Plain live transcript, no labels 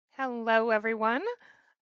Hello, everyone,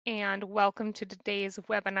 and welcome to today's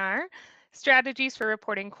webinar, Strategies for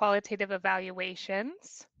Reporting Qualitative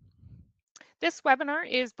Evaluations. This webinar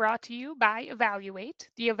is brought to you by Evaluate,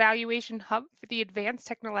 the evaluation hub for the Advanced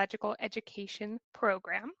Technological Education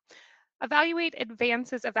program. Evaluate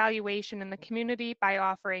advances evaluation in the community by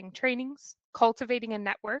offering trainings, cultivating a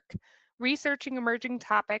network, researching emerging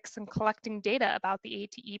topics, and collecting data about the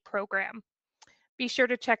ATE program. Be sure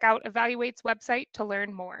to check out Evaluate's website to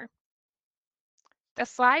learn more. The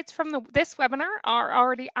slides from this webinar are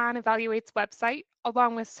already on Evaluate's website,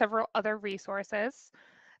 along with several other resources.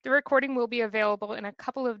 The recording will be available in a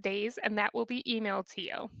couple of days, and that will be emailed to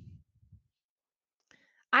you.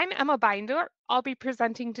 I'm Emma Binder. I'll be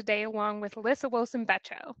presenting today along with Alyssa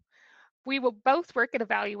Wilson-Betcho. We will both work at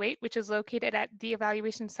Evaluate, which is located at the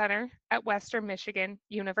Evaluation Center at Western Michigan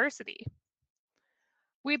University.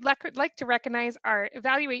 We'd like to recognize our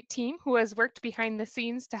Evaluate team who has worked behind the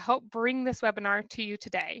scenes to help bring this webinar to you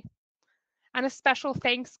today. And a special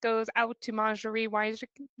thanks goes out to Marjorie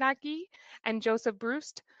Wojnacki and Joseph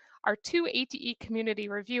Brust, our two ATE community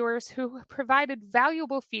reviewers who provided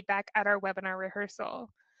valuable feedback at our webinar rehearsal,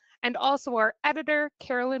 and also our editor,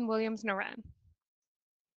 Carolyn Williams-Noren.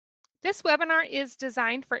 This webinar is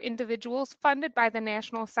designed for individuals funded by the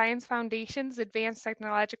National Science Foundation's Advanced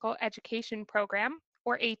Technological Education Program,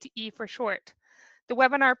 or ATE for short. The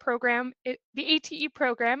webinar program, the ATE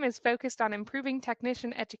program is focused on improving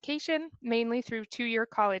technician education, mainly through two-year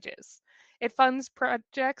colleges. It funds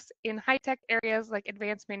projects in high-tech areas like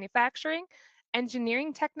advanced manufacturing,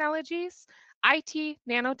 engineering technologies, IT,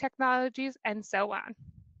 nanotechnologies, and so on.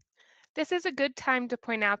 This is a good time to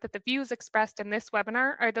point out that the views expressed in this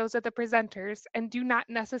webinar are those of the presenters and do not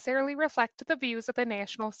necessarily reflect the views of the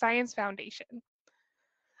National Science Foundation.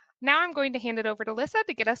 Now I'm going to hand it over to Alyssa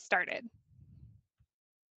to get us started.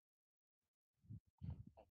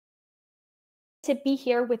 To be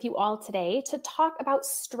here with you all today to talk about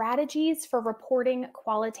strategies for reporting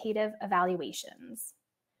qualitative evaluations.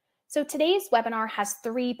 So today's webinar has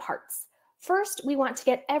three parts. First, we want to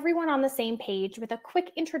get everyone on the same page with a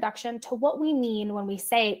quick introduction to what we mean when we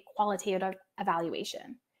say qualitative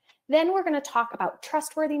evaluation. Then we're going to talk about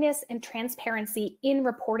trustworthiness and transparency in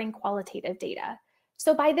reporting qualitative data.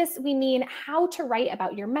 So by this, we mean how to write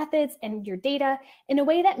about your methods and your data in a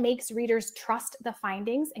way that makes readers trust the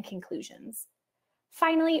findings and conclusions.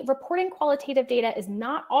 Finally, reporting qualitative data is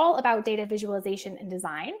not all about data visualization and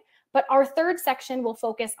design, but our third section will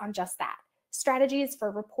focus on just that, strategies for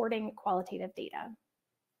reporting qualitative data.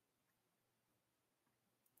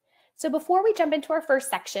 So before we jump into our first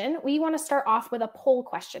section, we want to start off with a poll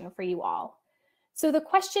question for you all. So the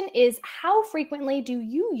question is, how frequently do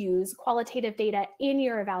you use qualitative data in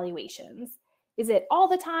your evaluations? Is it all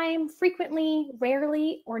the time, frequently,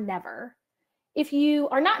 rarely, or never? If you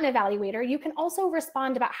are not an evaluator, you can also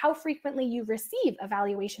respond about how frequently you receive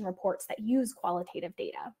evaluation reports that use qualitative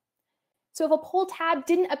data. So if a poll tab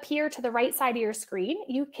didn't appear to the right side of your screen,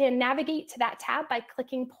 you can navigate to that tab by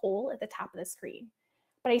clicking poll at the top of the screen.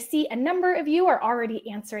 But I see a number of you are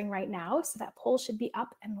already answering right now, so that poll should be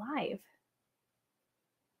up and live.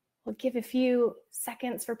 We'll give a few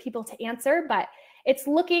seconds for people to answer, but it's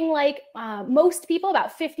looking like most people,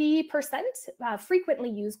 about 50%,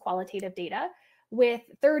 frequently use qualitative data, with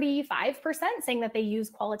 35% saying that they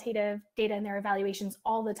use qualitative data in their evaluations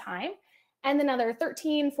all the time, and another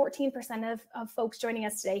 13–14% of folks joining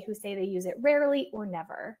us today who say they use it rarely or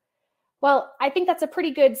never. Well, I think that's a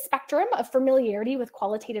pretty good spectrum of familiarity with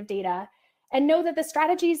qualitative data, and know that the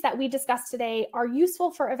strategies that we discussed today are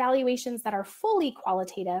useful for evaluations that are fully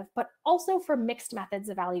qualitative, but also for mixed methods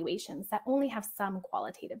evaluations that only have some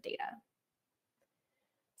qualitative data.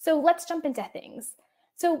 So let's jump into things.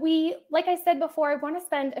 So like I said before, I want to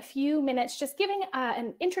spend a few minutes just giving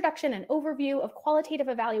an introduction and overview of qualitative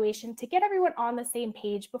evaluation to get everyone on the same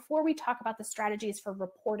page before we talk about the strategies for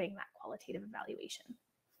reporting that qualitative evaluation.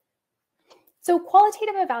 So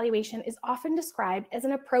qualitative evaluation is often described as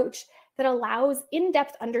an approach that allows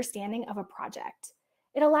in-depth understanding of a project.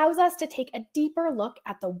 It allows us to take a deeper look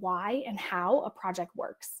at the why and how a project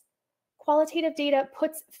works. Qualitative data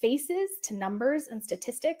puts faces to numbers and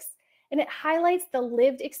statistics, and it highlights the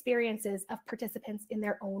lived experiences of participants in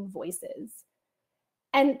their own voices.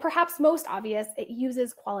 And perhaps most obvious, it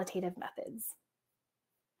uses qualitative methods.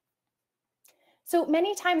 So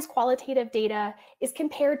many times qualitative data is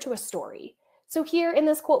compared to a story. So here in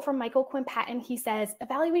this quote from Michael Quinn Patton, he says,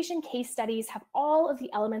 evaluation case studies have all of the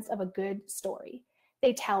elements of a good story.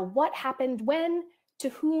 They tell what happened when, to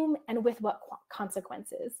whom, and with what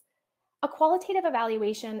consequences. A qualitative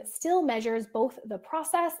evaluation still measures both the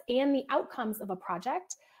process and the outcomes of a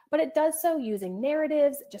project, but it does so using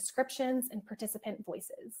narratives, descriptions, and participant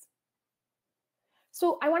voices.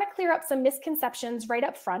 So I want to clear up some misconceptions right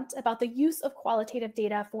up front about the use of qualitative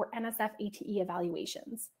data for NSF ATE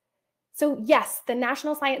evaluations. So yes, the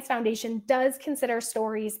National Science Foundation does consider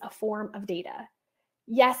stories a form of data.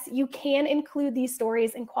 Yes, you can include these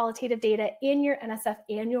stories and qualitative data in your NSF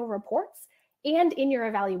annual reports and in your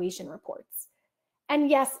evaluation reports. And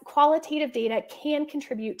yes, qualitative data can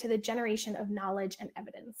contribute to the generation of knowledge and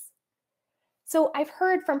evidence. So I've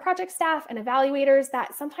heard from project staff and evaluators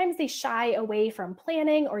that sometimes they shy away from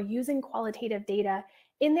planning or using qualitative data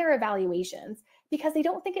in their evaluations because they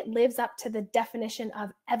don't think it lives up to the definition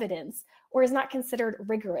of evidence or is not considered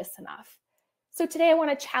rigorous enough. So today I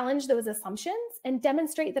want to challenge those assumptions and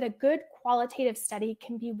demonstrate that a good qualitative study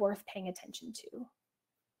can be worth paying attention to.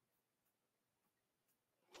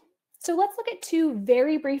 So let's look at two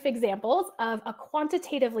very brief examples of a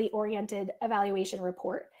quantitatively oriented evaluation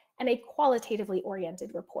report and a qualitatively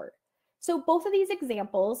oriented report. So both of these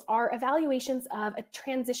examples are evaluations of a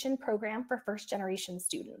transition program for first generation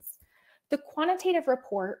students. The quantitative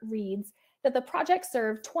report reads that the project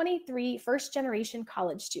served 23 first generation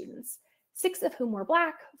college students, 6 of whom were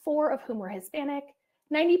Black, 4 of whom were Hispanic.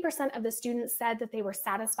 90% of the students said that they were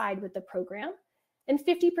satisfied with the program, and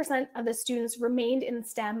 50% of the students remained in the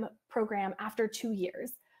STEM program after 2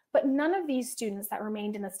 years. But none of these students that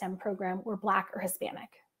remained in the STEM program were Black or Hispanic.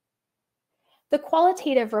 The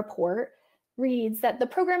qualitative report reads that the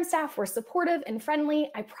program staff were supportive and friendly.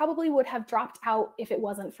 I probably would have dropped out if it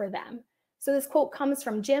wasn't for them. So this quote comes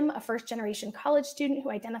from Jim, a first generation college student who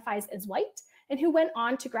identifies as white and who went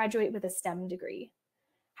on to graduate with a STEM degree.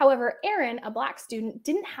 However, Aaron, a Black student,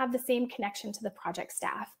 didn't have the same connection to the project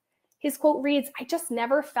staff. His quote reads, "I just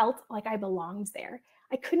never felt like I belonged there.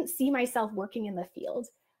 I couldn't see myself working in the field.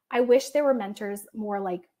 I wish there were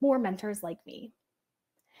more mentors like me."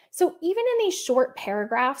 So even in these short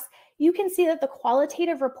paragraphs, you can see that the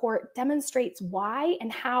qualitative report demonstrates why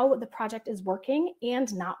and how the project is working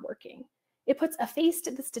and not working. It puts a face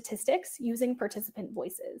to the statistics using participant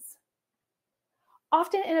voices.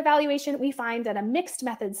 Often in evaluation, we find that a mixed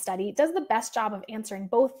method study does the best job of answering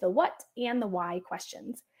both the what and the why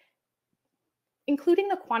questions. Including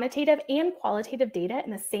the quantitative and qualitative data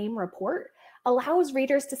in the same report allows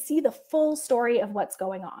readers to see the full story of what's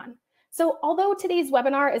going on. So although today's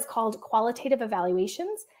webinar is called Qualitative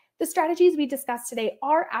Evaluations, the strategies we discussed today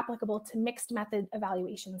are applicable to mixed method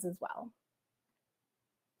evaluations as well.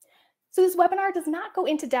 So this webinar does not go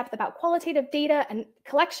into depth about qualitative data and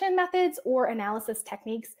collection methods or analysis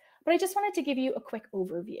techniques, but I just wanted to give you a quick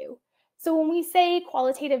overview. So when we say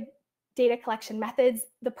qualitative data collection methods,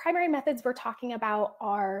 the primary methods we're talking about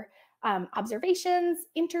are observations,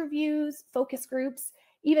 interviews, focus groups,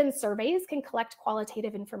 even surveys can collect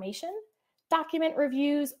qualitative information, document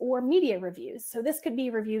reviews, or media reviews. So this could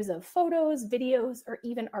be reviews of photos, videos, or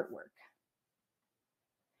even artwork.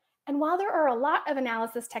 And while there are a lot of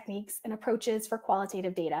analysis techniques and approaches for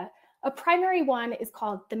qualitative data, a primary one is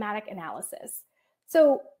called thematic analysis.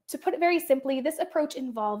 So to put it very simply, this approach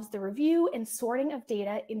involves the review and sorting of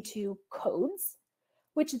data into codes,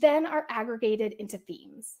 which then are aggregated into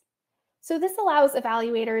themes. So this allows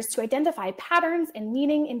evaluators to identify patterns and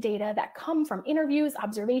meaning in data that come from interviews,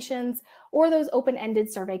 observations, or those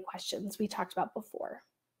open-ended survey questions we talked about before.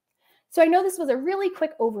 So I know this was a really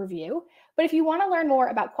quick overview, but if you want to learn more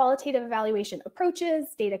about qualitative evaluation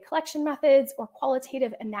approaches, data collection methods, or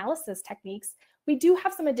qualitative analysis techniques, we do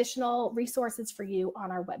have some additional resources for you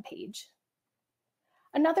on our webpage.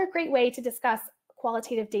 Another great way to discuss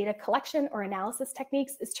qualitative data collection or analysis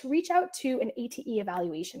techniques is to reach out to an ATE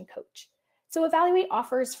evaluation coach. So Evaluate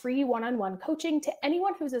offers free one-on-one coaching to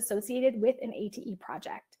anyone who's associated with an ATE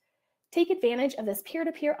project. Take advantage of this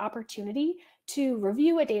peer-to-peer opportunity to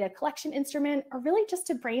review a data collection instrument or really just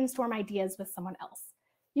to brainstorm ideas with someone else.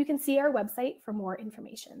 You can see our website for more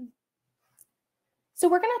information. So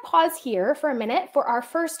we're going to pause here for a minute for our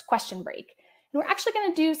first question break. And we're actually going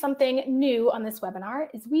to do something new on this webinar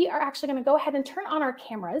is we are actually going to go ahead and turn on our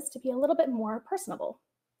cameras to be a little bit more personable.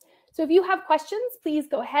 So if you have questions, please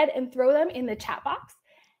go ahead and throw them in the chat box.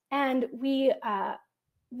 And I'm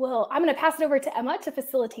going to pass it over to Emma to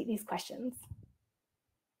facilitate these questions.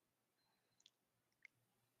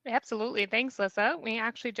 Absolutely. Thanks, Lissa. We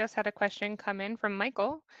actually just had a question come in from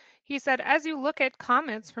Michael. He said, as you look at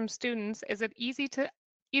comments from students, is it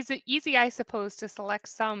easy, I suppose, to select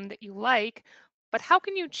some that you like, but how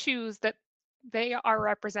can you choose that they are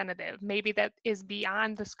representative? Maybe that is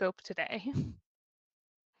beyond the scope today.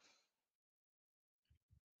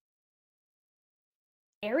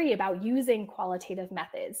 airy about using qualitative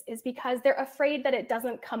methods is because they're afraid that it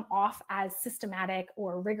doesn't come off as systematic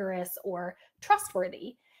or rigorous or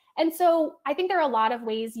trustworthy. And so I think there are a lot of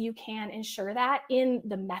ways you can ensure that in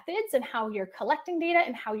the methods and how you're collecting data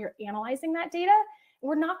and how you're analyzing that data.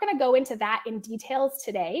 We're not going to go into that in details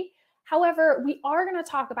today. However, we are going to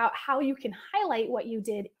talk about how you can highlight what you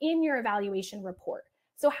did in your evaluation report.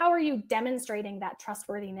 So how are you demonstrating that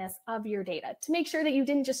trustworthiness of your data to make sure that you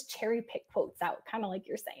didn't just cherry pick quotes out, kind of like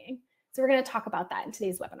you're saying. So we're going to talk about that in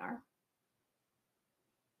today's webinar.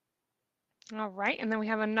 All right, and then we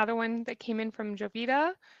have another one that came in from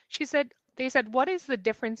Jovita. They said, what is the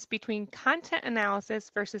difference between content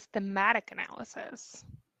analysis versus thematic analysis?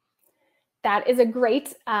 That is a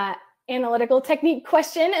great analytical technique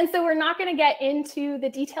question. And so we're not going to get into the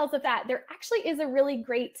details of that. There actually is a really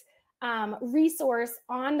great resource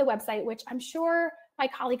on the website, which I'm sure my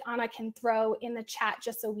colleague Anna can throw in the chat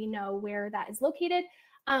just so we know where that is located.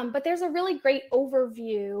 But there's a really great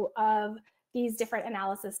overview of these different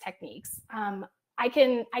analysis techniques. I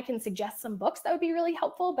can suggest some books that would be really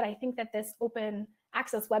helpful, but I think that this open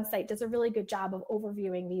access website does a really good job of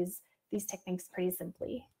overviewing these techniques pretty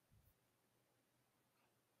simply.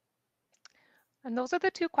 And those are the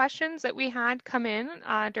two questions that we had come in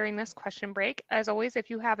during this question break. As always, if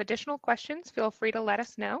you have additional questions, feel free to let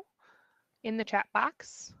us know in the chat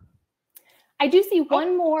box. I do see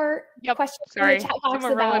one more question in the chat box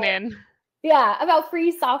about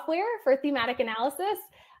free software for thematic analysis.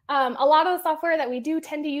 A lot of the software that we do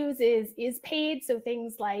tend to use is paid, so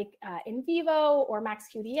things like NVivo or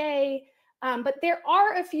MaxQDA, but there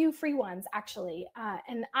are a few free ones actually,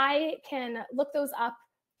 and I can look those up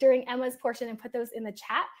during Emma's portion and put those in the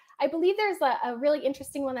chat. I believe there's a really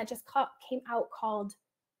interesting one that just came out called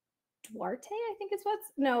Duarte, I think is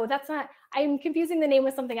no, that's not, I'm confusing the name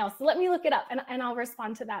with something else. So let me look it up and I'll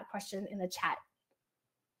respond to that question in the chat.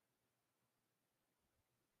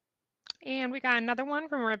 And we got another one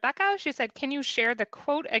from Rebecca. She said, can you share the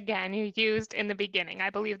quote again you used in the beginning? I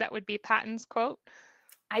believe that would be Patton's quote.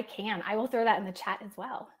 I can. I will throw that in the chat as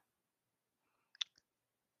well.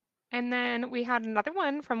 And then we had another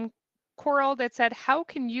one from Coral that said, how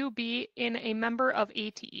can you be a member of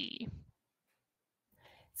ATE?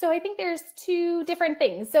 So I think there's two different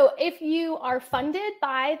things. So if you are funded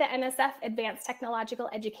by the NSF Advanced Technological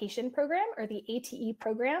Education Program or the ATE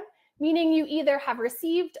program, meaning you either have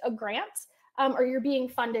received a grant or you're being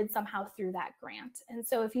funded somehow through that grant. And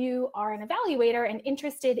so if you are an evaluator and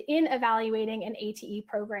interested in evaluating an ATE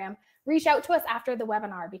program, reach out to us after the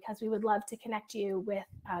webinar because we would love to connect you with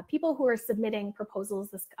people who are submitting proposals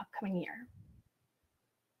this upcoming year.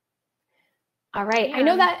 All right, I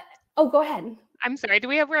know that, oh, go ahead. I'm sorry, do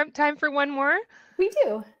we have time for one more? We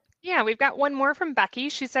do. Yeah, we've got one more from Becky.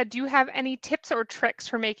 She said, do you have any tips or tricks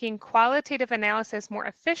for making qualitative analysis more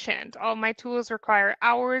efficient? All my tools require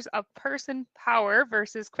hours of person power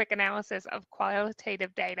versus quick analysis of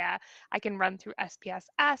qualitative data. I can run through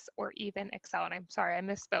SPSS or even Excel. And I'm sorry, I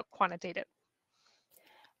misspoke, quantitative.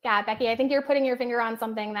 Yeah, Becky, I think you're putting your finger on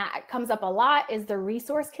something that comes up a lot is the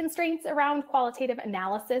resource constraints around qualitative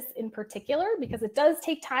analysis in particular, because it does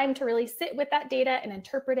take time to really sit with that data and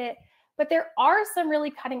interpret it. But there are some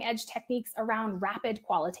really cutting edge techniques around rapid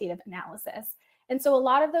qualitative analysis. And so a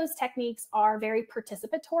lot of those techniques are very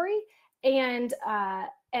participatory and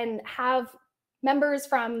have members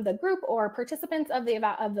from the group or participants of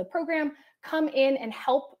the program come in and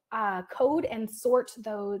help code and sort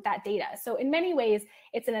that data. So in many ways,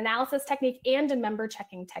 it's an analysis technique and a member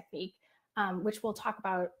checking technique, which we'll talk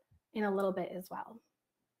about in a little bit as well.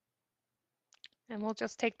 And we'll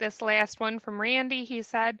just take this last one from Randy. He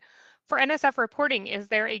said, for NSF reporting, is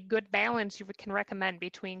there a good balance you can recommend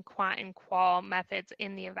between quant and qual methods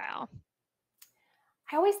in the eval?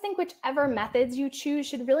 I always think whichever methods you choose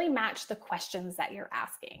should really match the questions that you're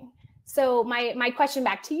asking. So my question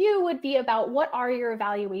back to you would be about what are your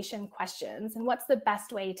evaluation questions and what's the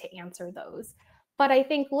best way to answer those? But I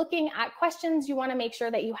think looking at questions, you want to make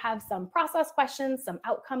sure that you have some process questions, some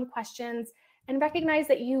outcome questions, and recognize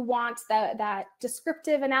that you want that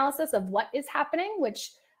descriptive analysis of what is happening,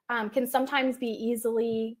 which can sometimes be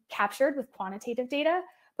easily captured with quantitative data,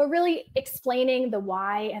 but really explaining the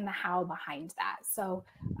why and the how behind that. So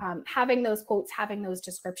having those quotes, having those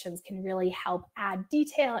descriptions can really help add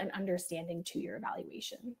detail and understanding to your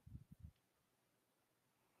evaluation.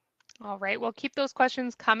 All right, we'll keep those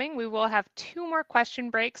questions coming. We will have 2 more question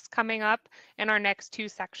breaks coming up in our next 2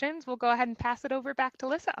 sections. We'll go ahead and pass it over back to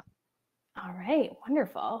Lissa. All right,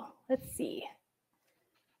 wonderful. Let's see.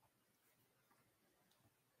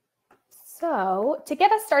 So to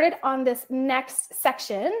get us started on this next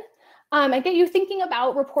section, and get you thinking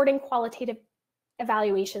about reporting qualitative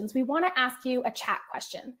evaluations, we want to ask you a chat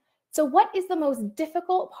question. So what is the most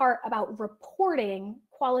difficult part about reporting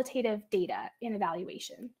qualitative data in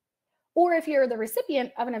evaluation? Or if you're the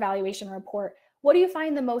recipient of an evaluation report, what do you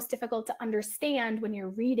find the most difficult to understand when you're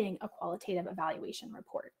reading a qualitative evaluation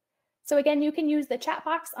report? So again, you can use the chat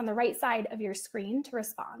box on the right side of your screen to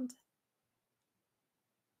respond.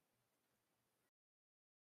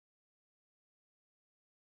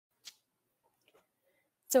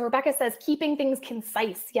 So Rebecca says, keeping things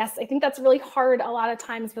concise. Yes, I think that's really hard a lot of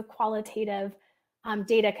times with qualitative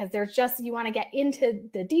data, because there's just, you want to get into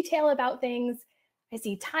the detail about things. I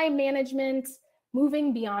see time management,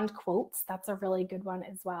 moving beyond quotes. That's a really good one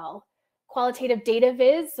as well. Qualitative data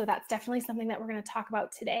viz, so that's definitely something that we're going to talk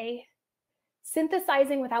about today.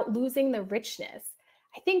 Synthesizing without losing the richness.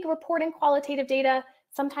 I think reporting qualitative data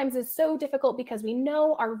sometimes is so difficult because we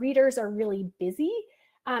know our readers are really busy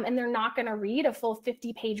and they're not going to read a full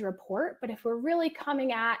 50-page report. But if we're really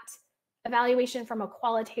coming at evaluation from a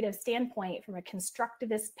qualitative standpoint, from a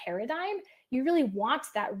constructivist paradigm, you really want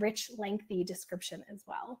that rich, lengthy description as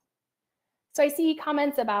well. So I see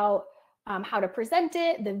comments about how to present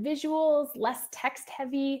it, the visuals, less text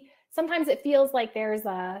heavy. Sometimes it feels like there's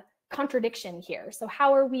a contradiction here. So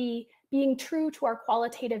how are we being true to our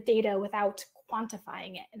qualitative data without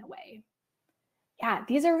quantifying it in a way? Yeah,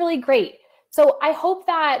 these are really great. So I hope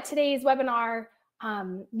that today's webinar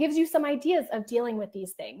gives you some ideas of dealing with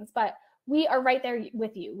these things, but we are right there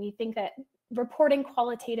with you. We think that reporting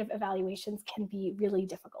qualitative evaluations can be really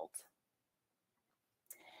difficult.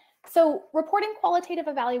 So reporting qualitative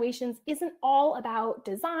evaluations isn't all about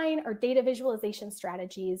design or data visualization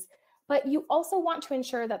strategies, but you also want to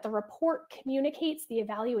ensure that the report communicates the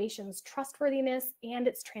evaluation's trustworthiness and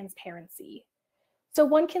its transparency. So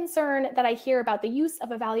one concern that I hear about the use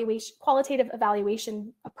of qualitative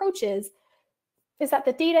evaluation approaches is that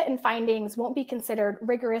the data and findings won't be considered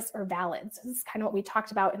rigorous or valid. So this is kind of what we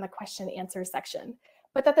talked about in the question and answer section,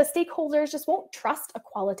 but that the stakeholders just won't trust a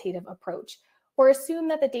qualitative approach or assume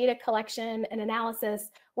that the data collection and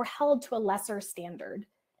analysis were held to a lesser standard.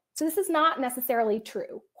 So this is not necessarily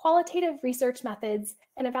true. Qualitative research methods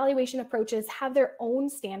and evaluation approaches have their own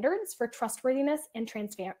standards for trustworthiness and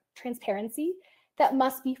transparency that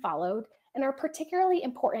must be followed and are particularly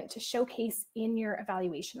important to showcase in your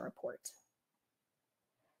evaluation report.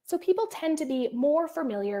 So people tend to be more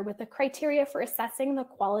familiar with the criteria for assessing the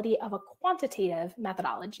quality of a quantitative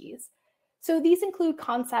methodologies. So these include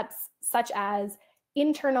concepts such as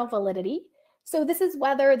internal validity. So this is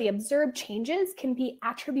whether the observed changes can be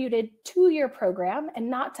attributed to your program and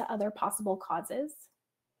not to other possible causes.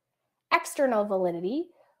 External validity,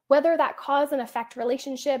 whether that cause and effect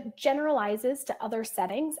relationship generalizes to other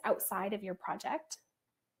settings outside of your project.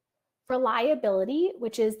 Reliability,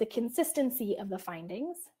 which is the consistency of the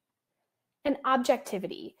findings. And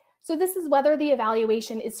objectivity. So this is whether the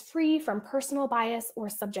evaluation is free from personal bias or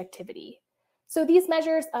subjectivity. So these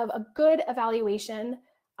measures of a good evaluation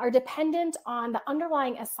are dependent on the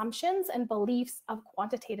underlying assumptions and beliefs of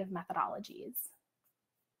quantitative methodologies.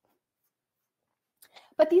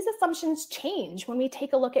 But these assumptions change when we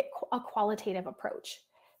take a look at a qualitative approach.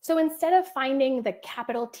 So instead of finding the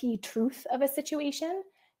capital T truth of a situation,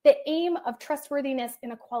 the aim of trustworthiness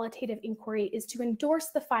in a qualitative inquiry is to endorse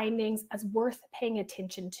the findings as worth paying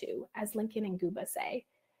attention to, as Lincoln and Guba say.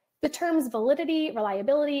 The terms validity,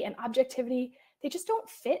 reliability, and objectivity, they just don't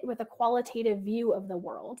fit with a qualitative view of the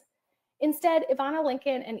world. Instead, Ivana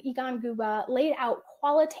Lincoln and Egon Guba laid out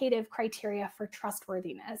qualitative criteria for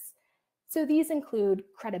trustworthiness. So these include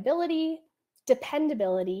credibility,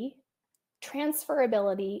 dependability,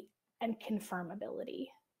 transferability, and confirmability.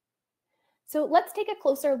 So let's take a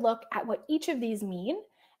closer look at what each of these mean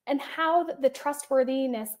and how the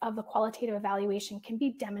trustworthiness of the qualitative evaluation can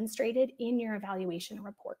be demonstrated in your evaluation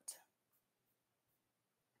report.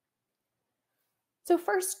 So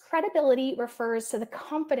first, credibility refers to the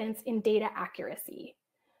confidence in data accuracy.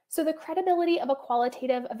 So the credibility of a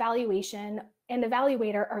qualitative evaluation and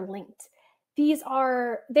evaluator are linked.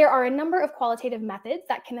 There are a number of qualitative methods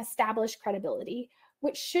that can establish credibility,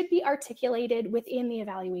 which should be articulated within the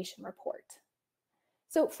evaluation report.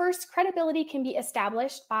 So first, credibility can be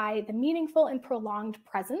established by the meaningful and prolonged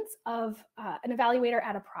presence of an evaluator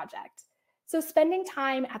at a project. So spending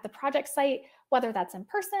time at the project site, whether that's in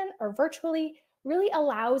person or virtually, really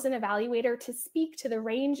allows an evaluator to speak to a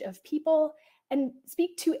range of people and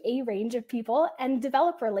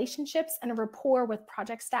develop relationships and a rapport with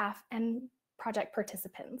project staff and project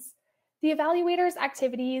participants. The evaluator's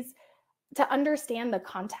activities to understand the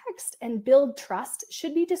context and build trust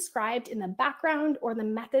should be described in the background or the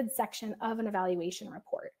methods section of an evaluation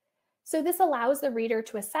report. So this allows the reader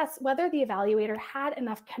to assess whether the evaluator had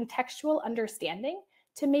enough contextual understanding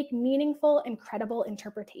to make meaningful and credible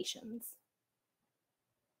interpretations.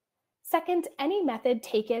 Second, any method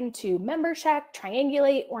taken to member check,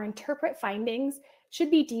 triangulate, or interpret findings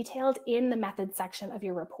should be detailed in the methods section of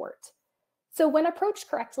your report. So when approached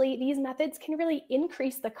correctly, these methods can really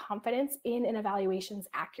increase the confidence in an evaluation's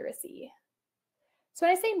accuracy. So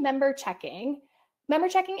when I say member checking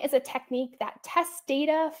is a technique that tests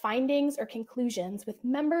data, findings, or conclusions with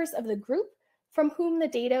members of the group from whom the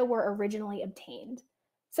data were originally obtained.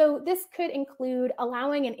 So this could include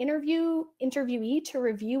allowing an interviewee to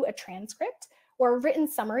review a transcript or a written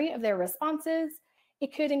summary of their responses.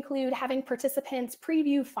 It could include having participants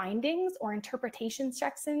preview findings or interpretation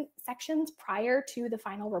sections prior to the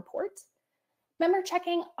final report. Member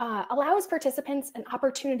checking allows participants an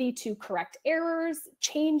opportunity to correct errors,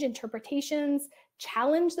 change interpretations,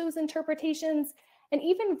 challenge those interpretations, and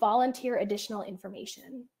even volunteer additional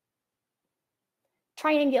information.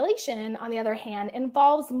 Triangulation, on the other hand,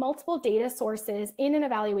 involves multiple data sources in an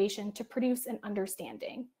evaluation to produce an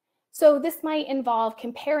understanding. So this might involve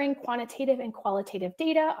comparing quantitative and qualitative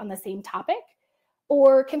data on the same topic,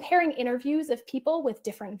 or comparing interviews of people with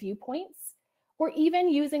different viewpoints, or even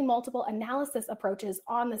using multiple analysis approaches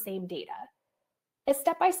on the same data. A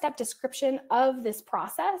step-by-step description of this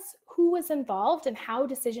process, who was involved, and how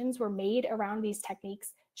decisions were made around these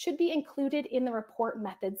techniques should be included in the report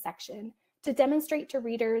methods section to demonstrate to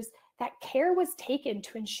readers that care was taken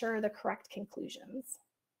to ensure the correct conclusions.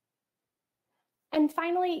 And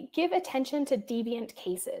finally, give attention to deviant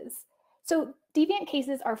cases. So deviant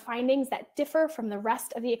cases are findings that differ from the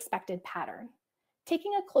rest of the expected pattern.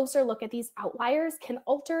 Taking a closer look at these outliers can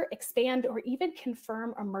alter, expand, or even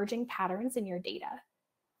confirm emerging patterns in your data.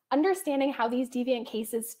 Understanding how these deviant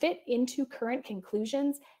cases fit into current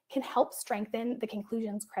conclusions can help strengthen the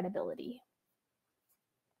conclusion's credibility.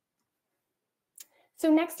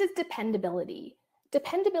 So next is dependability.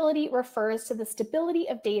 Dependability refers to the stability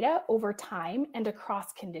of data over time and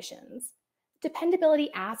across conditions.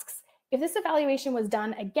 Dependability asks, if this evaluation was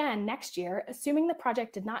done again next year, assuming the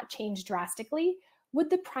project did not change drastically, would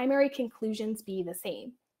the primary conclusions be the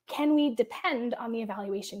same? Can we depend on the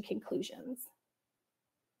evaluation conclusions?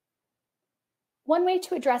 One way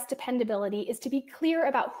to address dependability is to be clear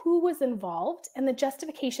about who was involved and the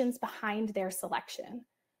justifications behind their selection.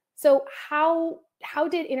 So how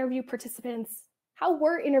were interview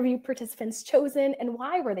participants chosen, and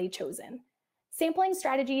why were they chosen? Sampling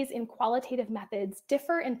strategies in qualitative methods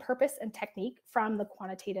differ in purpose and technique from the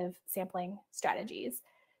quantitative sampling strategies.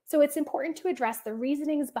 So it's important to address the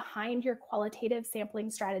reasonings behind your qualitative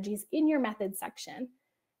sampling strategies in your methods section.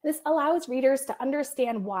 This allows readers to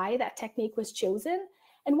understand why that technique was chosen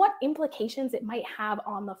and what implications it might have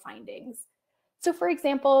on the findings. So for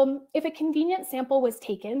example, if a convenient sample was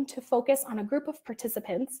taken to focus on a group of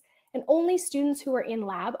participants and only students who were in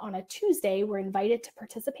lab on a Tuesday were invited to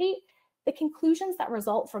participate, the conclusions that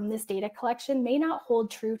result from this data collection may not hold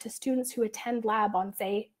true to students who attend lab on,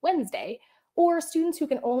 say, Wednesday, or students who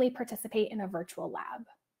can only participate in a virtual lab.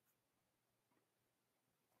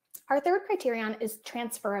 Our third criterion is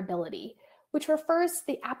transferability, which refers to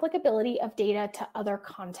the applicability of data to other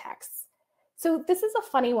contexts. So this is a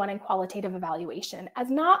funny one in qualitative evaluation,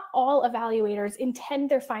 as not all evaluators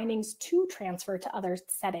intend their findings to transfer to other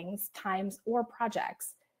settings, times, or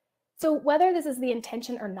projects. So whether this is the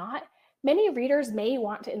intention or not, many readers may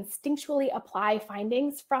want to instinctually apply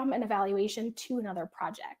findings from an evaluation to another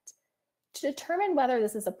project. To determine whether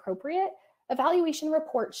this is appropriate, evaluation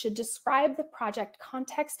reports should describe the project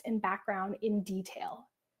context and background in detail.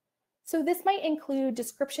 So this might include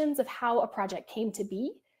descriptions of how a project came to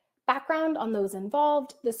be, background on those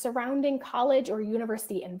involved, the surrounding college or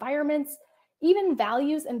university environments, even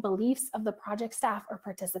values and beliefs of the project staff or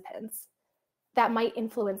participants that might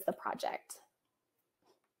influence the project.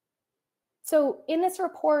 So in the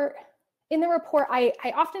report,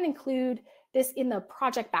 I often include this in the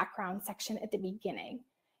project background section at the beginning.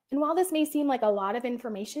 And while this may seem like a lot of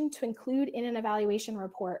information to include in an evaluation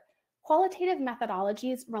report, qualitative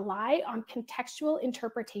methodologies rely on contextual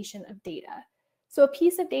interpretation of data. So a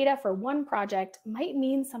piece of data for one project might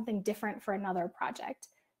mean something different for another project.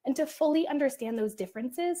 And to fully understand those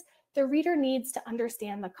differences, the reader needs to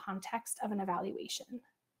understand the context of an evaluation.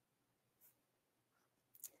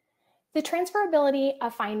 The transferability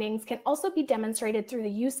of findings can also be demonstrated through the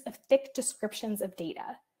use of thick descriptions of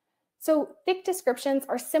data. So thick descriptions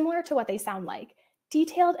are similar to what they sound like,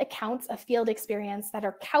 detailed accounts of field experience that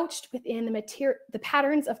are couched within the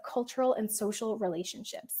patterns of cultural and social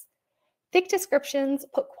relationships. Thick descriptions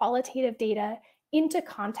put qualitative data into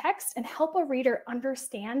context and help a reader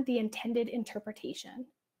understand the intended interpretation.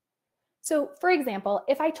 So, for example,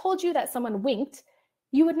 if I told you that someone winked,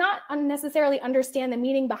 you would not necessarily understand the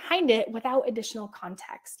meaning behind it without additional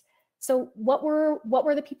context. So what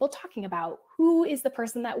were the people talking about? Who is the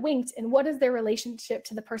person that winked, and what is their relationship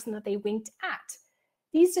to the person that they winked at?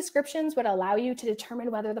 These descriptions would allow you to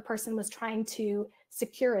determine whether the person was trying to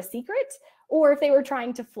secure a secret or if they were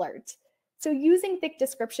trying to flirt. So using thick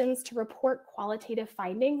descriptions to report qualitative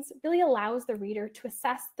findings really allows the reader to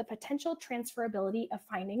assess the potential transferability of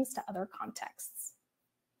findings to other contexts.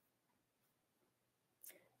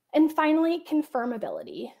 And finally,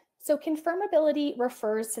 confirmability. So confirmability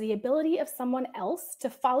refers to the ability of someone else to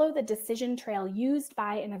follow the decision trail used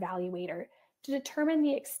by an evaluator to determine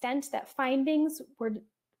the extent that findings were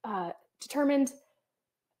determined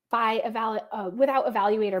by without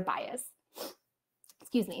evaluator bias.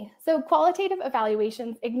 Excuse me. So qualitative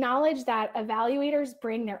evaluations acknowledge that evaluators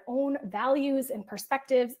bring their own values and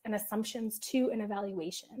perspectives and assumptions to an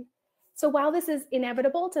evaluation. So while this is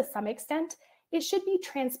inevitable to some extent, it should be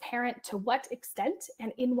transparent to what extent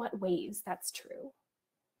and in what ways that's true.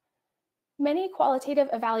 Many qualitative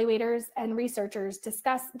evaluators and researchers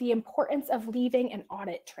discuss the importance of leaving an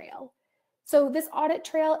audit trail. So this audit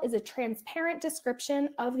trail is a transparent description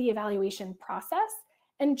of the evaluation process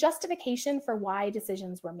and justification for why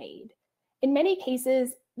decisions were made. In many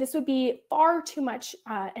cases, this would be far too much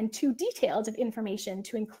and too detailed of information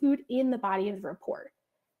to include in the body of the report.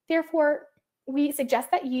 Therefore, we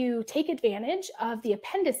suggest that you take advantage of the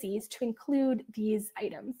appendices to include these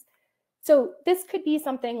items. So this could be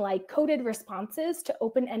something like coded responses to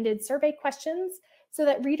open-ended survey questions so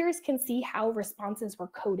that readers can see how responses were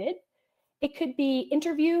coded. It could be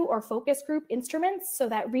interview or focus group instruments so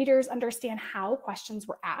that readers understand how questions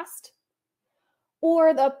were asked.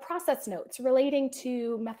 Or the process notes relating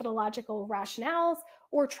to methodological rationales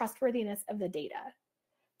or trustworthiness of the data.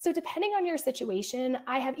 So depending on your situation,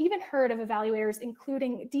 I have even heard of evaluators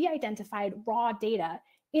including de-identified raw data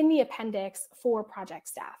in the appendix for project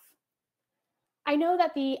staff. I know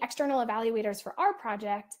that the external evaluators for our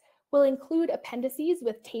project will include appendices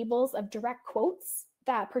with tables of direct quotes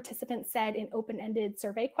that participants said in open-ended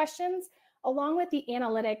survey questions, along with the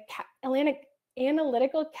analytical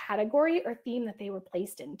category or theme that they were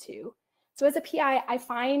placed into. So as a PI, I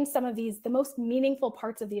find some of these the most meaningful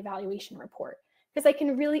parts of the evaluation report, because I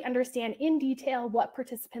can really understand in detail what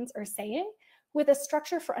participants are saying with a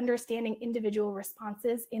structure for understanding individual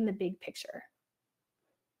responses in the big picture.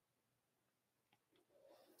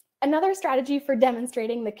 Another strategy for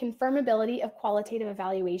demonstrating the confirmability of qualitative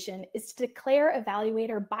evaluation is to declare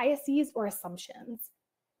evaluator biases or assumptions.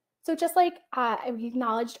 So just like we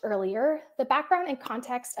acknowledged earlier, the background and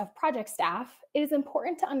context of project staff, it is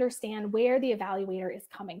important to understand where the evaluator is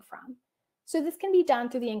coming from. So this can be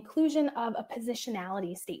done through the inclusion of a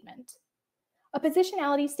positionality statement. A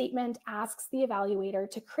positionality statement asks the evaluator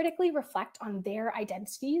to critically reflect on their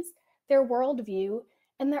identities, their worldview,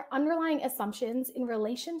 and their underlying assumptions in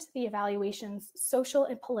relation to the evaluation's social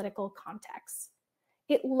and political context.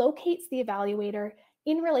 It locates the evaluator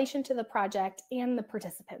in relation to the project and the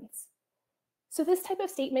participants. So this type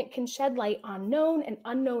of statement can shed light on known and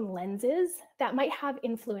unknown lenses that might have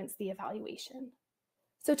influenced the evaluation.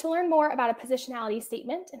 So to learn more about a positionality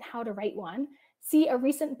statement and how to write one, see a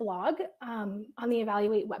recent blog on the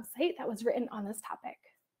Evaluate website that was written on this topic.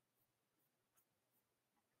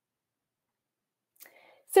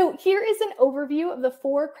 So here is an overview of the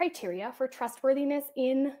 4 criteria for trustworthiness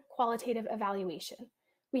in qualitative evaluation.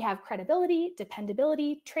 We have credibility,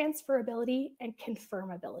 dependability, transferability, and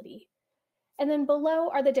confirmability. And then below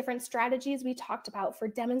are the different strategies we talked about for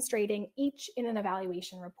demonstrating each in an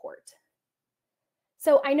evaluation report.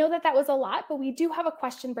 So I know that that was a lot, but we do have a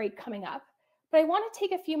question break coming up. But I want to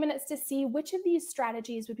take a few minutes to see which of these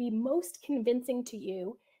strategies would be most convincing to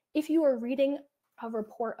you if you are reading a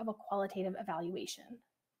report of a qualitative evaluation.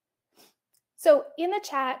 So in the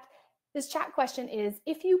chat, this chat question is,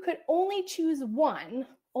 if you could only choose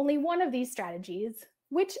only one of these strategies,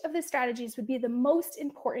 which of the strategies would be the most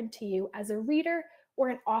important to you as a reader or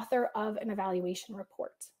an author of an evaluation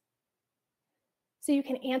report? So you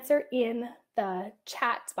can answer in the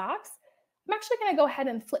chat box. I'm actually going to go ahead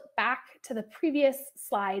and flip back to the previous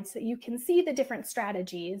slide so you can see the different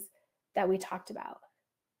strategies that we talked about.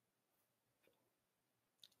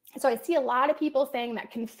 So I see a lot of people saying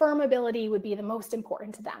that confirmability would be the most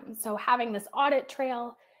important to them. So having this audit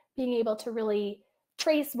trail, being able to really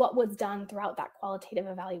trace what was done throughout that qualitative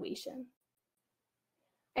evaluation.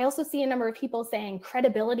 I also see a number of people saying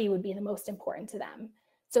credibility would be the most important to them.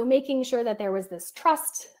 So making sure that there was this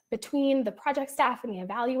trust between the project staff and the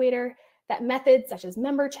evaluator, that methods such as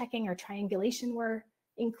member checking or triangulation were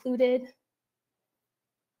included.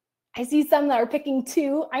 I see some that are picking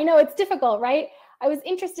 2. I know it's difficult, right? I was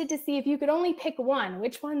interested to see if you could only pick one,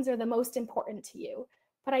 which ones are the most important to you.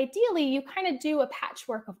 But ideally, you kind of do a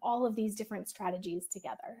patchwork of all of these different strategies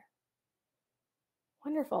together.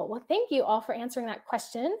 Wonderful. Well, thank you all for answering that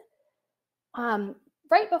question.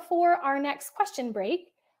 Right before our next question break,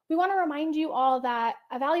 we want to remind you all that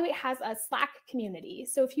Evaluate has a Slack community.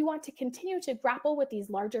 So if you want to continue to grapple with these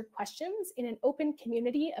larger questions in an open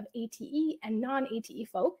community of ATE and non-ATE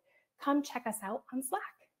folk, come check us out on Slack.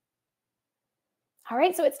 All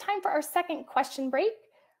right, so it's time for our second question break.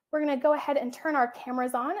 We're going to go ahead and turn our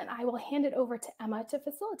cameras on, and I will hand it over to Emma to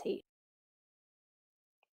facilitate.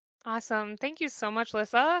 Awesome. Thank you so much,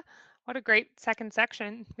 Lissa. What a great second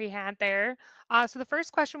section we had there. So the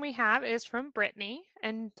first question we have is from Brittany,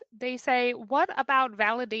 and they say, what about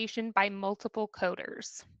validation by multiple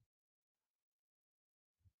coders?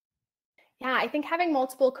 Yeah, I think having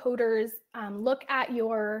multiple coders look at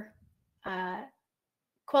your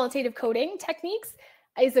qualitative coding techniques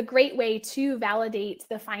is a great way to validate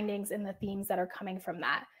the findings and the themes that are coming from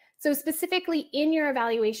that. So specifically in your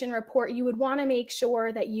evaluation report, you would want to make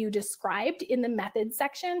sure that you described in the methods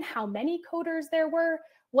section how many coders there were,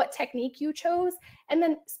 what technique you chose, and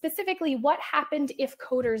then specifically what happened if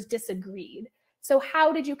coders disagreed. So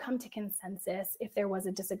how did you come to consensus if there was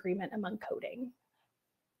a disagreement among coding?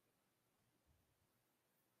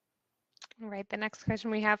 All right, the next question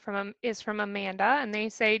we have is from Amanda, and they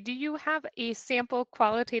say, do you have a sample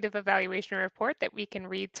qualitative evaluation report that we can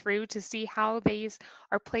read through to see how these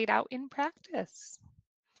are played out in practice?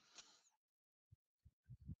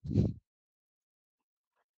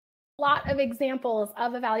 Lot of examples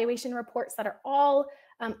of evaluation reports that are all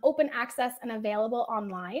open access and available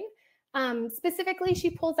online. Specifically, she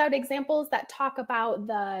pulls out examples that talk about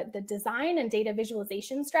the design and data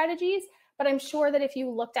visualization strategies, but I'm sure that if you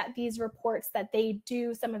looked at these reports that they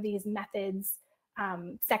do some of these methods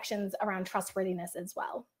sections around trustworthiness as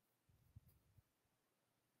well.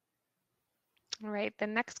 All right, the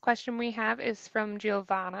next question we have is from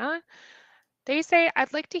Giovanna. They say,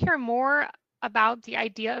 I'd like to hear more about the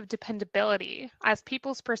idea of dependability. As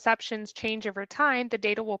people's perceptions change over time, the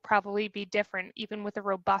data will probably be different, even with a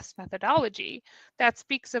robust methodology. That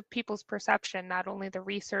speaks of people's perception, not only the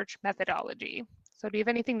research methodology. So do you have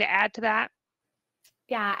anything to add to that?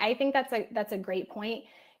 Yeah, I think that's a great point.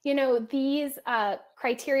 You know, these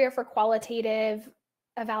criteria for qualitative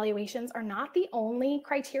evaluations are not the only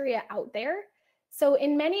criteria out there. So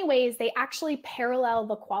in many ways, they actually parallel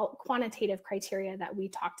the quantitative criteria that we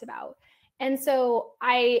talked about. And so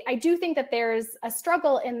I do think that there's a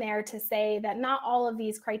struggle in there to say that not all of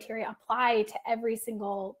these criteria apply to every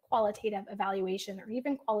single qualitative evaluation or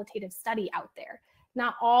even qualitative study out there.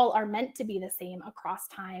 Not all are meant to be the same across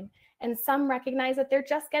time. And some recognize that they're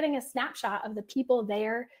just getting a snapshot of the people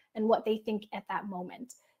there and what they think at that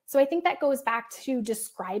moment. So I think that goes back to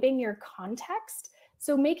describing your context.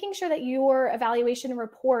 So making sure that your evaluation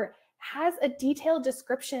report has a detailed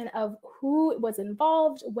description of who was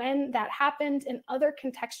involved, when that happened, and other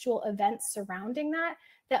contextual events surrounding that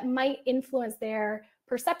that might influence their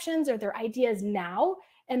perceptions or their ideas now,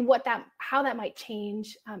 and how that might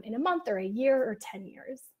change in a month or a year or 10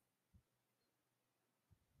 years.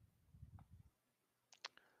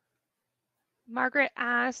 Margaret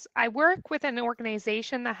asks, I work with an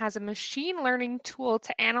organization that has a machine learning tool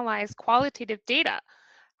to analyze qualitative data.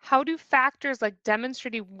 How do factors like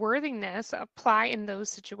demonstrative worthiness apply in those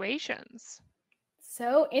situations?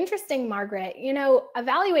 So interesting, Margaret. You know,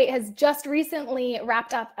 Evaluate has just recently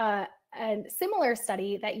wrapped up a similar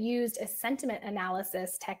study that used a sentiment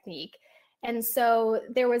analysis technique. And so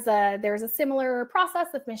there was a similar process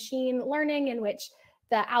of machine learning in which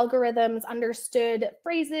the algorithms understood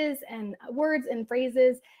phrases and words and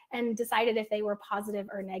phrases and decided if they were positive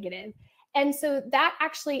or negative. And so that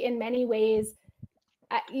actually, in many ways,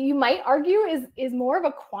 you might argue is more of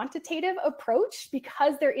a quantitative approach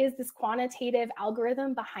because there is this quantitative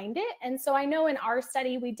algorithm behind it. And so I know in our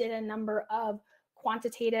study, we did a number of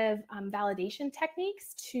quantitative validation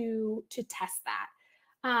techniques to test that.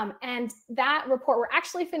 And that report we're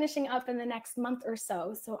actually finishing up in the next month or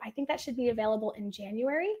so. So I think that should be available in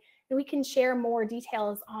January, and we can share more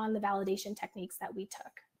details on the validation techniques that we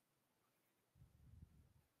took.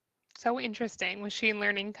 So interesting, machine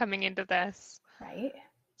learning coming into this. Right.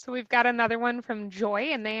 So we've got another one from Joy,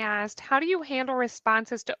 and they asked, how do you handle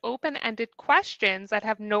responses to open-ended questions that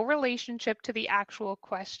have no relationship to the actual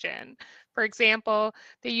question? For example,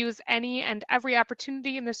 they use any and every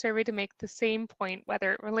opportunity in the survey to make the same point,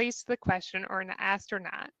 whether it relates to the question or asked or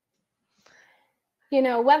not.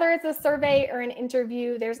 Whether it's a survey or an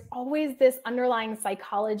interview, there's always this underlying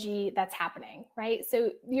psychology that's happening, right?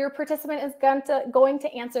 So your participant is going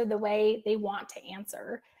to answer the way they want to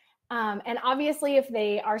answer. And obviously, if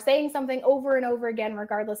they are saying something over and over again,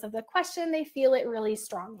 regardless of the question, they feel it really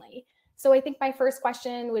strongly. So I think my first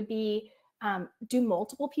question would be, do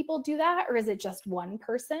multiple people do that, or is it just one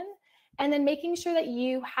person? And then making sure that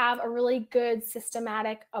you have a really good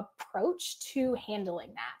systematic approach to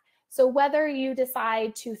handling that. So whether you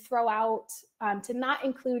decide to throw out, to not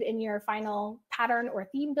include in your final pattern or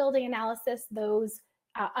theme building analysis those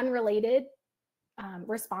unrelated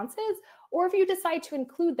responses, or if you decide to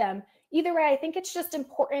include them, either way, I think it's just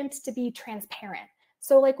important to be transparent.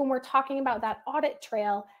 So like when we're talking about that audit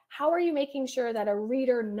trail, how are you making sure that a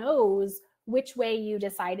reader knows which way you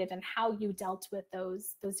decided and how you dealt with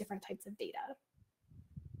those different types of data?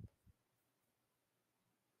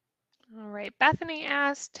 All right, Bethany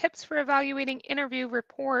asked tips for evaluating interview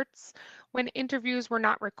reports when interviews were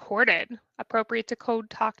not recorded, appropriate to code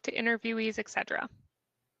talk to interviewees, etc.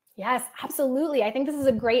 Yes, absolutely. I think this is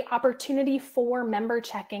a great opportunity for member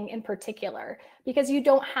checking in particular, because you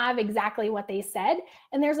don't have exactly what they said.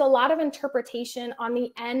 And there's a lot of interpretation on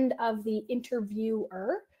the end of the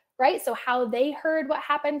interviewer, right? So how they heard what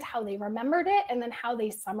happened, how they remembered it, and then how they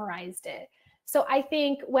summarized it. So I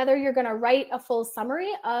think whether you're going to write a full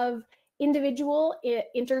summary of individual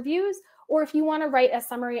interviews, or if you want to write a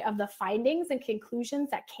summary of the findings and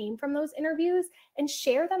conclusions that came from those interviews and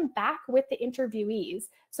share them back with the interviewees.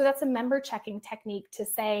 So that's a member checking technique to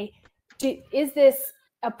say, is this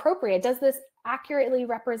appropriate? Does this accurately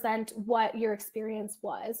represent what your experience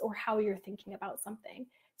was or how you're thinking about something?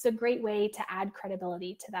 It's a great way to add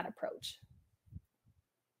credibility to that approach.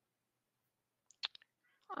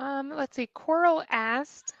 Let's see, Coral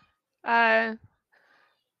asked,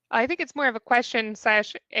 I think it's more of a question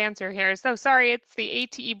slash answer here. So sorry, it's the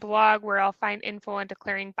ATE blog where I'll find info on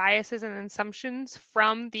declaring biases and assumptions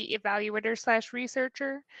from the evaluator slash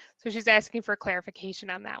researcher. So she's asking for clarification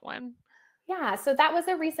on that one. Yeah, so that was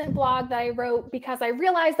a recent blog that I wrote because I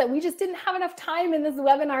realized that we just didn't have enough time in this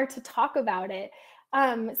webinar to talk about it.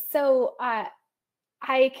 Anna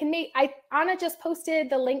just posted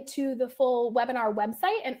the link to the full webinar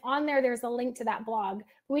website, and on there's a link to that blog.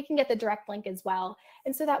 We can get the direct link as well.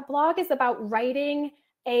 And so that blog is about writing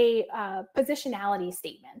a positionality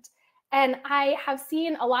statement. And I have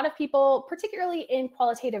seen a lot of people, particularly in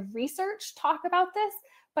qualitative research, talk about this,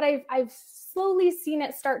 but I've slowly seen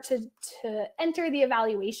it start to enter the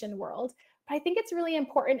evaluation world. But I think it's really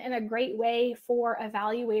important and a great way for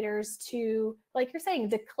evaluators to, like you're saying,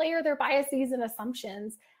 declare their biases and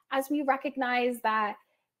assumptions, as we recognize that,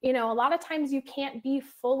 a lot of times you can't be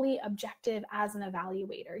fully objective as an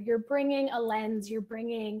evaluator. You're bringing a lens, you're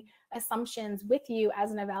bringing assumptions with you as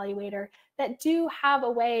an evaluator that do have a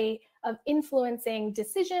way of influencing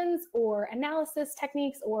decisions or analysis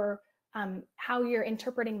techniques or how you're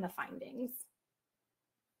interpreting the findings.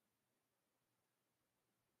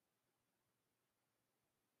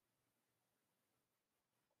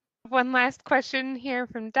 One last question here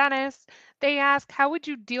from Dennis. They ask, how would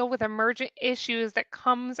you deal with emergent issues that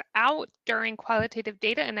comes out during qualitative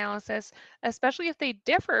data analysis, especially if they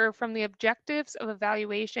differ from the objectives of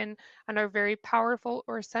evaluation and are very powerful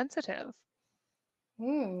or sensitive?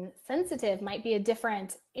 Sensitive might be a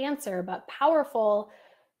different answer, but powerful,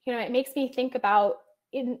 it makes me think about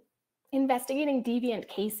investigating deviant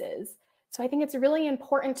cases. So I think it's really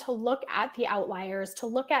important to look at the outliers, to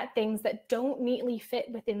look at things that don't neatly fit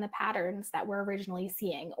within the patterns that we're originally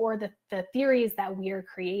seeing or the theories that we're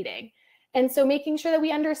creating. And so making sure that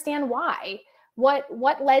we understand why, what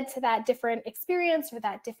led to that different experience or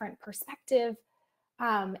that different perspective,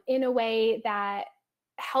 in a way that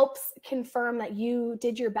helps confirm that you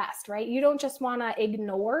did your best, right? You don't just want to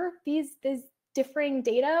ignore these differing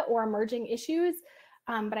data or emerging issues,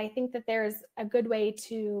 but I think that there's a good way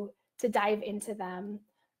to dive into them.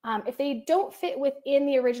 If they don't fit within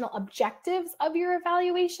the original objectives of your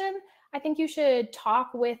evaluation, I think you should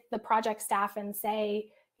talk with the project staff and say,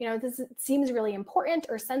 this seems really important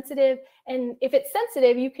or sensitive. And if it's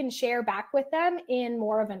sensitive, you can share back with them in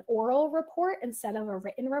more of an oral report instead of a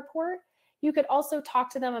written report. You could also talk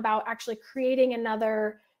to them about actually creating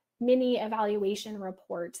another mini evaluation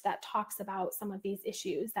report that talks about some of these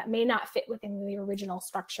issues that may not fit within the original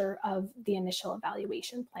structure of the initial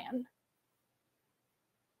evaluation plan.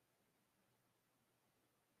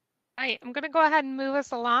 All right, I'm going to go ahead and move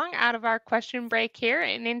us along out of our question break here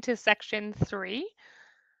and into section 3.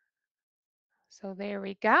 So there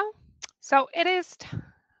we go. So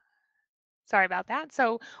Sorry about that.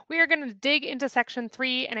 So we are going to dig into section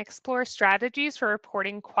 3 and explore strategies for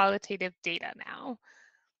reporting qualitative data now.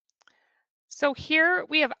 So here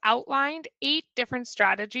we have outlined 8 different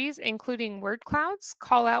strategies, including word clouds,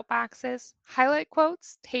 call out boxes, highlight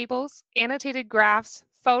quotes, tables, annotated graphs,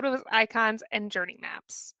 photos, icons, and journey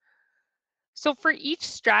maps. So for each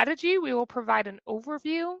strategy, we will provide an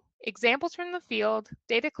overview, examples from the field,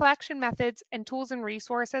 data collection methods, and tools and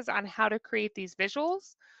resources on how to create these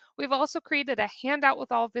visuals. We've also created a handout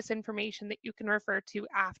with all of this information that you can refer to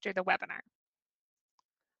after the webinar.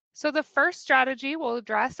 So the first strategy will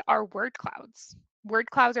address our word clouds.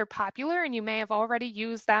 Word clouds are popular and you may have already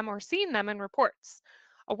used them or seen them in reports.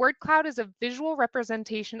 A word cloud is a visual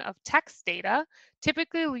representation of text data,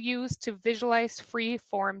 typically used to visualize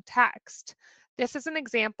free-form text. This is an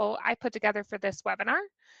example I put together for this webinar.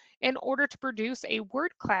 In order to produce a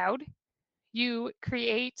word cloud, you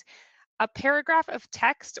create a paragraph of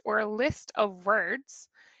text or a list of words.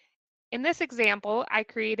 In this example, I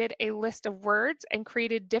created a list of words and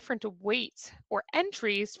created different weights or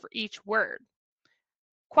entries for each word.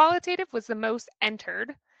 Qualitative was the most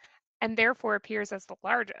entered and therefore appears as the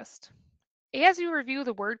largest. As you review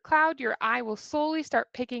the word cloud, your eye will slowly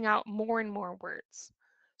start picking out more and more words.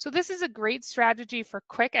 So this is a great strategy for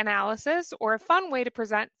quick analysis or a fun way to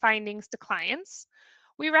present findings to clients.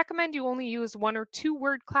 We recommend you only use 1 or 2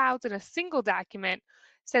 word clouds in a single document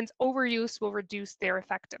since overuse will reduce their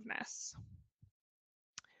effectiveness.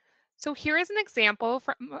 So here is an example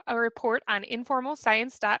from a report on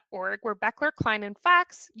informalscience.org where Beckler, Klein, and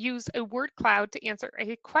Fox used a word cloud to answer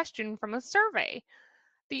a question from a survey.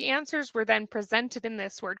 The answers were then presented in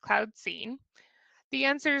this word cloud scene. The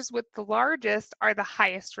answers with the largest are the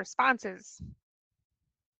highest responses.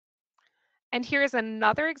 And here is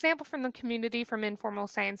another example from the community from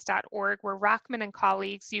informalscience.org where Rockman and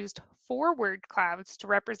colleagues used 4 word clouds to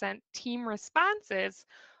represent team responses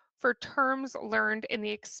for terms learned in the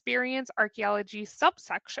experience archaeology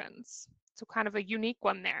subsections. So kind of a unique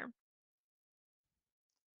one there.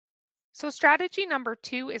 So strategy number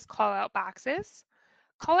 2 is call out boxes.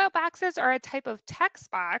 Call out boxes are a type of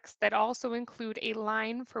text box that also include a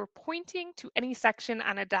line for pointing to any section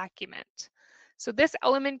on a document. So this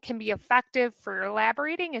element can be effective for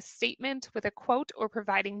elaborating a statement with a quote or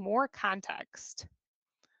providing more context.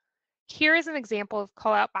 Here is an example of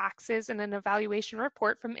call-out boxes in an evaluation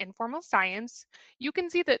report from Informal Science. You can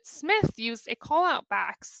see that Smith used a call-out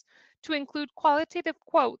box to include qualitative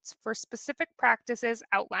quotes for specific practices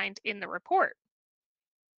outlined in the report.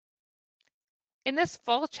 In this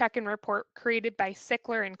full check-in report created by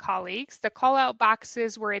Sickler and colleagues, the call-out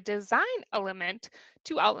boxes were a design element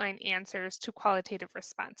to outline answers to qualitative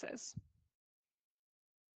responses.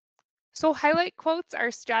 So highlight quotes are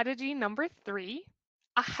strategy number 3.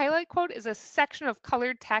 A highlight quote is a section of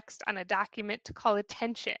colored text on a document to call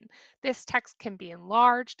attention. This text can be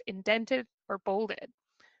enlarged, indented, or bolded.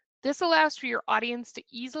 This allows for your audience to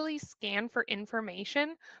easily scan for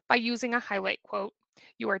information by using a highlight quote.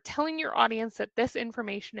 You are telling your audience that this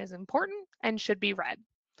information is important and should be read.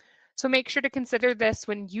 So make sure to consider this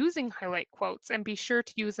when using highlight quotes and be sure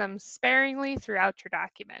to use them sparingly throughout your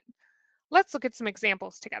document. Let's look at some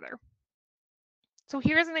examples together. So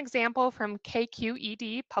here's an example from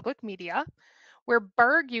KQED Public Media, where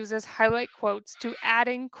Berg uses highlight quotes to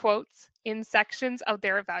adding quotes in sections of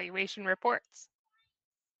their evaluation reports.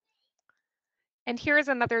 And here is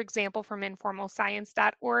another example from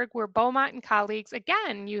informalscience.org, where Beaumont and colleagues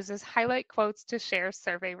again uses highlight quotes to share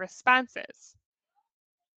survey responses.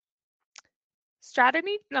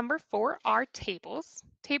 Strategy number 4 are tables.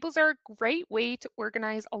 Tables are a great way to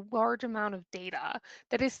organize a large amount of data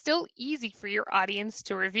that is still easy for your audience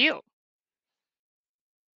to review.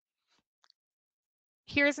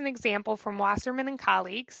 Here's an example from Wasserman and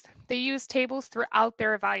colleagues. They use tables throughout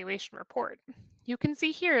their evaluation report. You can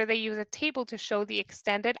see here they use a table to show the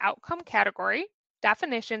extended outcome category,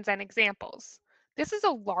 definitions, and examples. This is a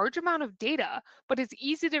large amount of data, but is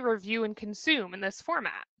easy to review and consume in this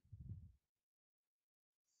format.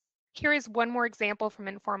 Here is one more example from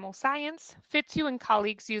Informal Science. Fitzhugh and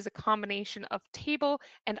colleagues use a combination of table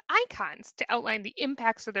and icons to outline the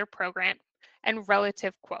impacts of their program and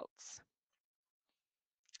relative quotes.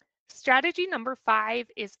 Strategy number 5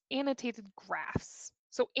 is annotated graphs.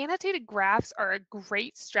 So annotated graphs are a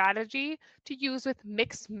great strategy to use with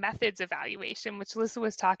mixed methods evaluation, which Lisa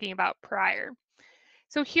was talking about prior.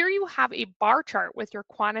 So here you have a bar chart with your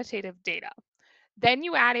quantitative data. Then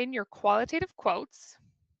you add in your qualitative quotes,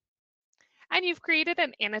 and you've created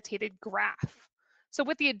an annotated graph. So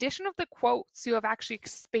with the addition of the quotes, you have actually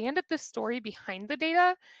expanded the story behind the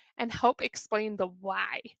data and help explain the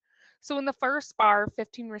why. So in the first bar,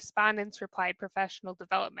 15 respondents replied professional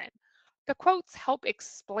development. The quotes help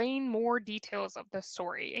explain more details of the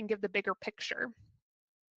story and give the bigger picture.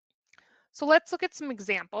 So let's look at some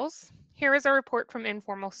examples. Here is a report from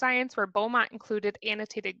Informal Science where Beaumont included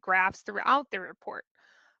annotated graphs throughout their report.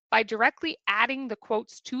 By directly adding the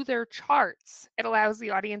quotes to their charts, it allows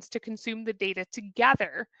the audience to consume the data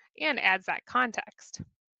together and adds that context.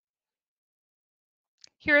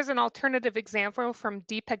 Here is an alternative example from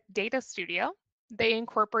Deepak Data Studio. They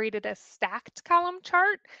incorporated a stacked column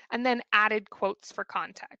chart and then added quotes for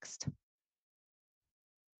context.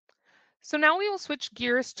 So now we will switch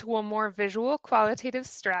gears to a more visual qualitative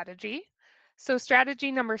strategy. So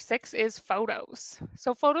strategy number 6 is photos.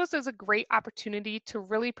 So photos is a great opportunity to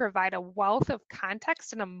really provide a wealth of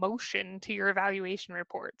context and emotion to your evaluation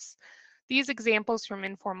reports. These examples from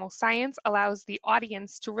Informal Science allows the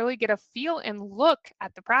audience to really get a feel and look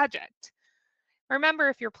at the project. Remember,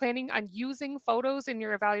 if you're planning on using photos in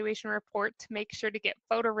your evaluation report, to make sure to get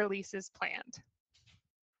photo releases planned.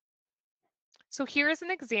 So here is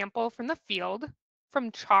an example from the field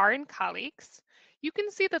from Char and colleagues. You can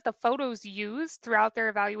see that the photos used throughout their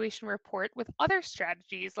evaluation report with other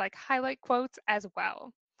strategies like highlight quotes as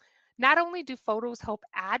well. Not only do photos help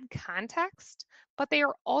add context, but they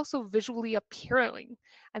are also visually appealing,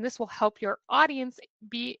 and this will help your audience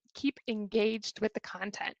keep engaged with the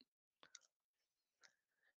content.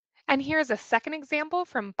 And here's a second example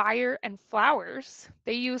from Bayer and Flowers.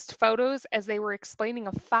 They used photos as they were explaining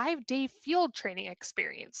a 5-day field training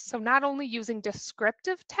experience. So not only using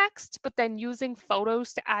descriptive text, but then using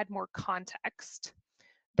photos to add more context.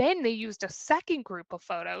 Then they used a second group of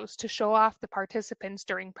photos to show off the participants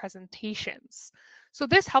during presentations. So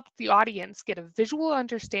this helped the audience get a visual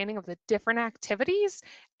understanding of the different activities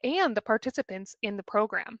and the participants in the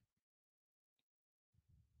program.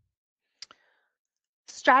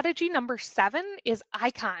 Strategy number 7 is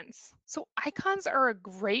icons. So icons are a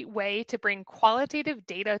great way to bring qualitative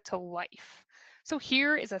data to life. So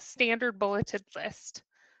here is a standard bulleted list.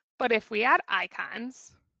 But if we add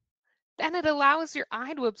icons, then it allows your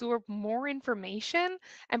eye to absorb more information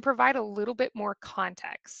and provide a little bit more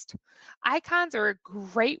context. Icons are a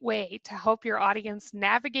great way to help your audience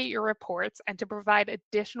navigate your reports and to provide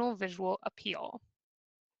additional visual appeal.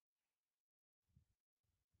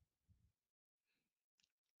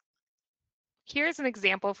 Here's an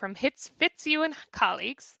example from Fitzhugh and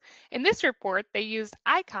colleagues. In this report, they used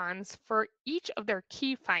icons for each of their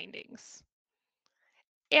key findings.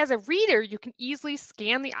 As a reader, you can easily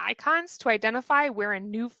scan the icons to identify where a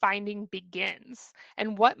new finding begins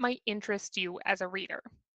and what might interest you as a reader.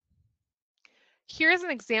 Here's an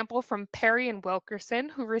example from Perry and Wilkerson,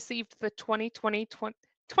 who received the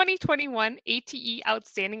 2021 ATE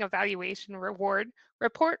Outstanding Evaluation Report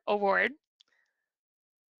Award.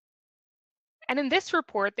 And in this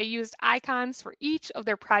report, they used icons for each of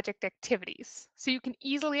their project activities, so you can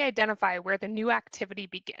easily identify where the new activity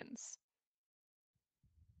begins.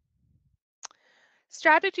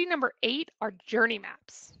 Strategy number 8 are journey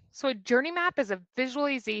maps. So a journey map is a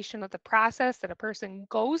visualization of the process that a person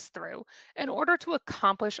goes through in order to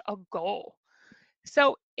accomplish a goal.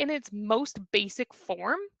 So in its most basic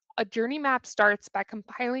form, a journey map starts by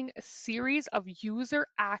compiling a series of user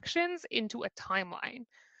actions into a timeline.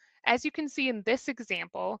 As you can see in this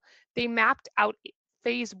example, they mapped out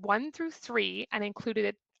phase 1 through 3 and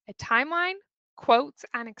included a timeline, quotes,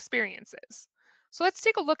 and experiences. So let's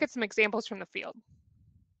take a look at some examples from the field.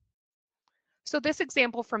 So this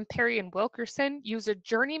example from Perry and Wilkerson used a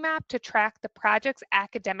journey map to track the project's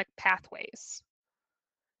academic pathways.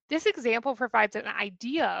 This example provides an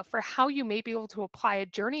idea for how you may be able to apply a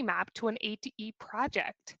journey map to an ATE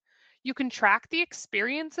project. You can track the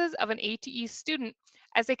experiences of an ATE student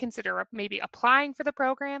as they consider maybe applying for the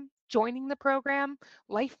program, joining the program,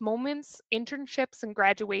 life moments, internships, and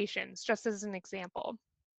graduations, just as an example.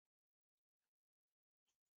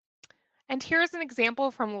 And here's an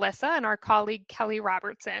example from Lissa and our colleague Kelly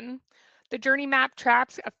Robertson. The journey map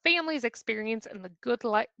tracks a family's experience in the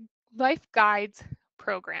Life Guides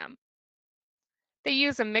program. They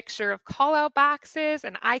use a mixture of call-out boxes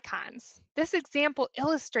and icons. This example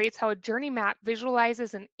illustrates how a journey map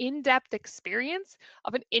visualizes an in-depth experience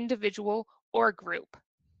of an individual or group.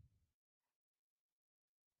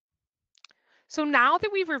 So now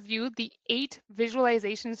that we've reviewed the 8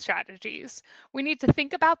 visualization strategies, we need to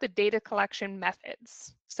think about the data collection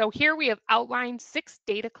methods. So here we have outlined 6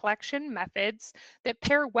 data collection methods that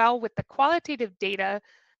pair well with the qualitative data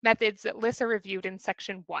methods that Lissa reviewed in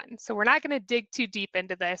section 1. So we're not going to dig too deep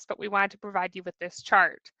into this, but we wanted to provide you with this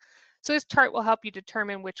chart. So this chart will help you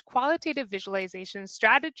determine which qualitative visualization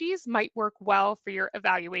strategies might work well for your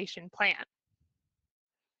evaluation plan.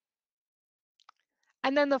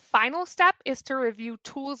 And then the final step is to review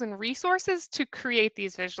tools and resources to create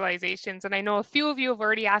these visualizations. And I know a few of you have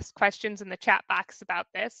already asked questions in the chat box about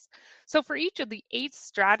this. So for each of the 8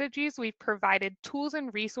 strategies, we've provided tools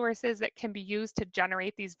and resources that can be used to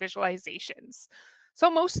generate these visualizations. So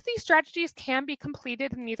most of these strategies can be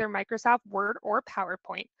completed in either Microsoft Word or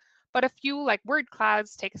PowerPoint, but a few like word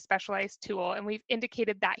clouds take a specialized tool, and we've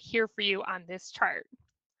indicated that here for you on this chart.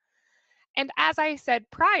 And as I said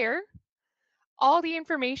prior, all the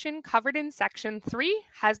information covered in section 3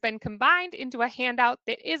 has been combined into a handout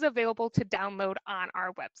that is available to download on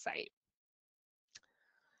our website.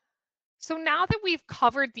 So now that we've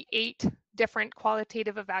covered the 8 different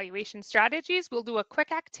qualitative evaluation strategies, we'll do a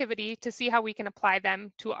quick activity to see how we can apply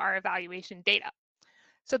them to our evaluation data.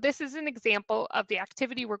 So this is an example of the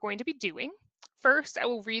activity we're going to be doing. First, I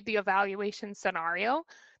will read the evaluation scenario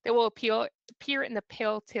that will appear in the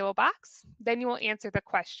pale teal box. Then you will answer the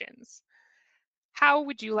questions. How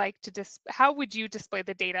would you display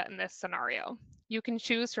the data in this scenario? You can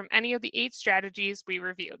choose from any of the 8 strategies we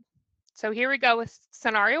reviewed. So here we go with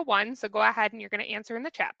scenario 1. So go ahead and you're going to answer in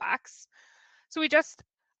the chat box. So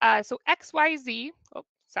XYZ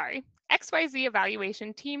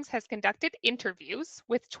evaluation teams has conducted interviews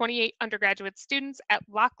with 28 undergraduate students at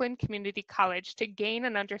Laughlin Community College to gain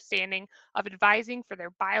an understanding of advising for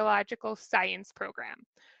their biological science program.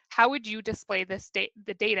 How would you display the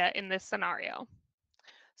data in this scenario?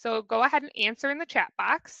 So go ahead and answer in the chat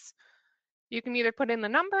box. You can either put in the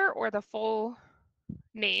number or the full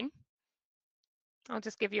name. I'll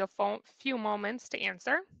just give you a few moments to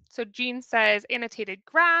answer. So Jean says annotated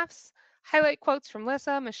graphs, highlight quotes from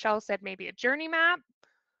Lissa. Michelle said maybe a journey map,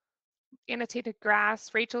 annotated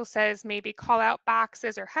graphs. Rachel says maybe call out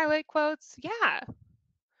boxes or highlight quotes. Yeah.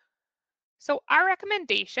 So our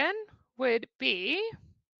recommendation would be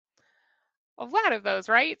a lot of those,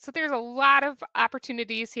 right? So there's a lot of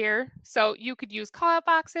opportunities here. So you could use call-out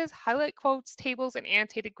boxes, highlight quotes, tables, and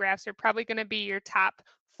annotated graphs are probably going to be your top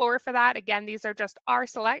 4 for that. Again, these are just our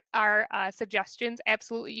suggestions.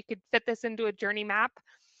 Absolutely, you could fit this into a journey map.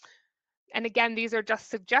 And again, these are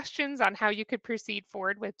just suggestions on how you could proceed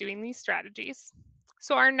forward with doing these strategies.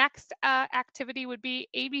 So our next activity would be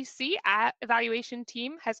ABC evaluation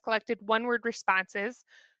team has collected one-word responses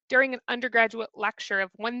during an undergraduate lecture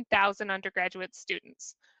of 1,000 undergraduate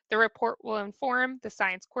students. The report will inform the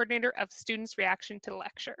science coordinator of students' reaction to the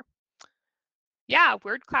lecture. Yeah,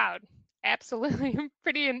 word cloud. Absolutely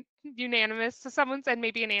pretty unanimous. So someone said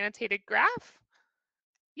maybe an annotated graph.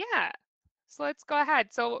 Yeah, so let's go ahead.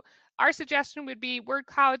 So our suggestion would be word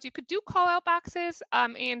clouds. You could do call out boxes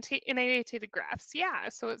and annotated graphs. Yeah,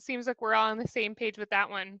 so it seems like we're all on the same page with that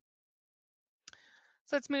one.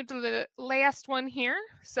 So let's move to the last one here.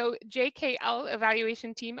 So JKL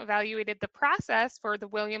evaluation team evaluated the process for the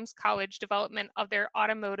Williams College development of their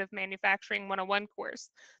Automotive Manufacturing 101 course.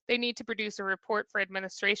 They need to produce a report for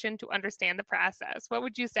administration to understand the process. What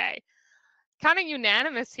would you say? Kind of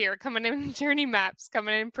unanimous here, coming in journey maps,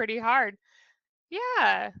 coming in pretty hard.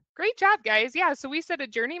 Yeah, great job, guys. Yeah, so we said a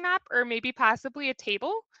journey map or maybe possibly a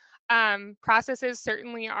table. Processes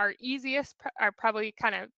certainly are easiest, are probably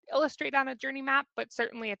kind of illustrate on a journey map, but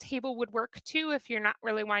certainly a table would work too if you're not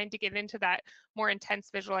really wanting to get into that more intense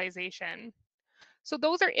visualization. So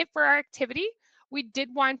those are it for our activity. We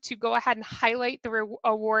did want to go ahead and highlight the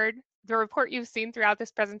report you've seen throughout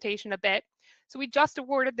this presentation a bit. So we just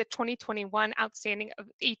awarded the 2021 Outstanding of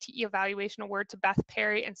ATE Evaluation Award to Beth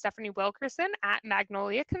Perry and Stephanie Wilkerson at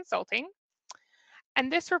Magnolia Consulting. And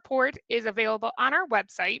this report is available on our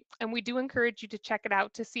website, and we do encourage you to check it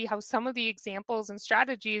out to see how some of the examples and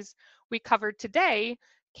strategies we covered today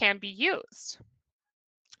can be used.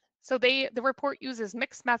 So the report uses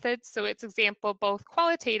mixed methods, so it's example both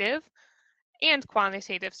qualitative and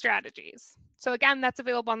quantitative strategies. So again, that's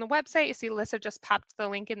available on the website. You see Lissa just popped the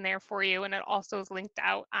link in there for you, and it also is linked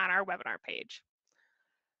out on our webinar page.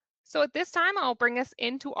 So at this time, I'll bring us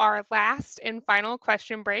into our last and final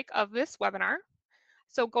question break of this webinar.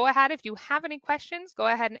 So go ahead, if you have any questions, go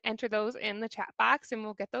ahead and enter those in the chat box and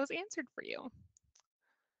we'll get those answered for you.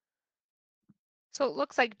 So it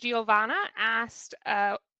looks like Giovanna asked,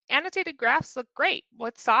 annotated graphs look great.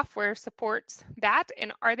 What software supports that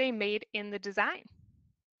and are they made in the design?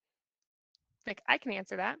 Like I can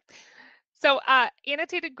answer that. So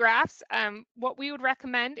annotated graphs, what we would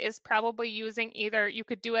recommend is probably using either, you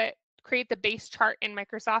could do it, create the base chart in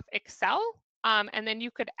Microsoft Excel, and then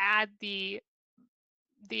you could add the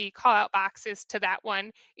call out boxes to that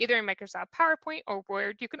one, either in Microsoft PowerPoint or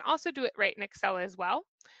Word. You can also do it right in Excel as well.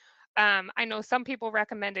 I know some people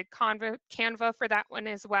recommended Canva for that one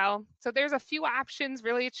as well. So there's a few options.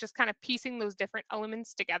 Really, it's just kind of piecing those different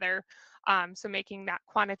elements together. So making that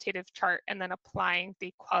quantitative chart and then applying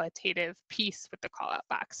the qualitative piece with the call out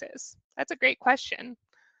boxes. That's a great question.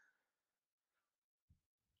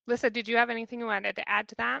 Lisa, did you have anything you wanted to add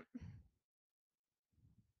to that?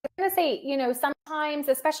 I'm going to say, sometimes,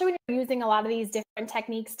 especially when you're using a lot of these different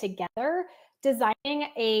techniques together, designing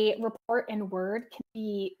a report in Word can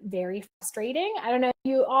be very frustrating. I don't know if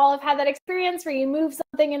you all have had that experience where you move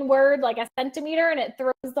something in Word like a centimeter and it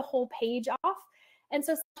throws the whole page off. And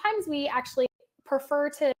so sometimes we actually prefer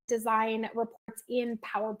to design reports in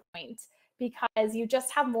PowerPoint because you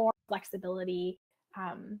just have more flexibility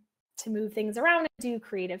to move things around and do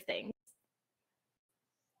creative things.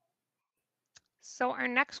 So our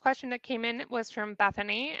next question that came in was from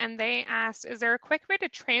Bethany, and they asked, is there a quick way to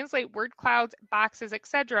translate word clouds, boxes,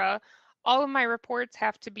 etc.? All of my reports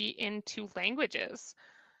have to be in 2 languages.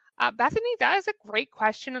 Bethany, that is a great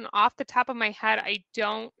question. And off the top of my head, I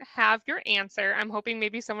don't have your answer. I'm hoping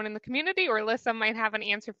maybe someone in the community or Alyssa might have an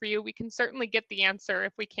answer for you. We can certainly get the answer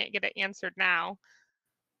if we can't get it answered now.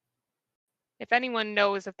 If anyone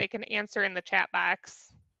knows if they can answer in the chat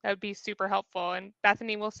box, that would be super helpful. And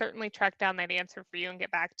Bethany will certainly track down that answer for you and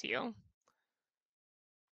get back to you.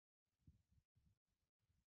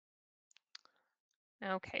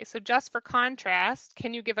 Okay, so just for contrast,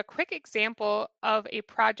 can you give a quick example of a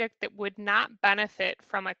project that would not benefit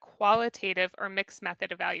from a qualitative or mixed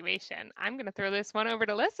method evaluation? I'm going to throw this one over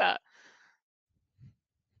to Lissa.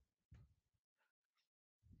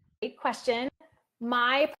 Great question.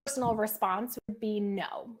 My personal response would be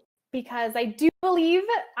no, because I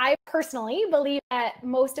personally believe that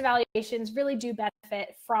most evaluations really do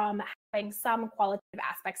benefit from having some qualitative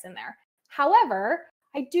aspects in there. However,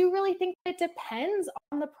 I do really think that it depends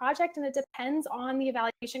on the project and it depends on the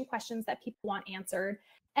evaluation questions that people want answered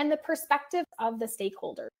and the perspective of the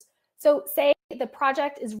stakeholders. So say the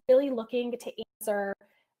project is really looking to answer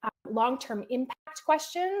long-term impact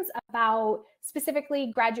questions about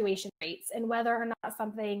specifically graduation rates and whether or not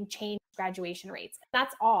something changed graduation rates.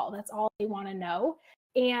 That's all they want to know.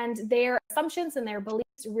 And their assumptions and their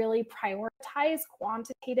beliefs really prioritize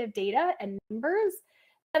quantitative data and numbers.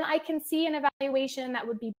 Then I can see an evaluation that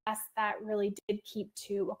would be best that really did keep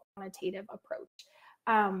to a quantitative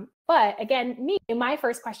approach. But again, my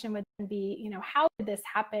first question would be, how did this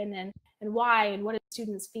happen and why, and what did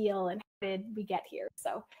students feel, and how did we get here?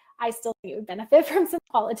 So I still think it would benefit from some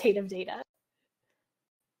qualitative data.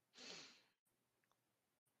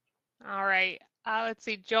 All right, let's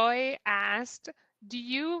see. Joy asked, do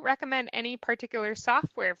you recommend any particular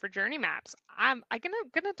software for journey maps? I'm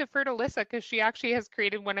gonna defer to Lissa because she actually has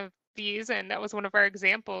created one of these and that was one of our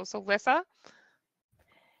examples. So Lissa?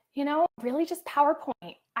 Really just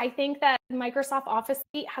PowerPoint. I think that Microsoft Office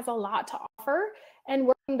Suite has a lot to offer, and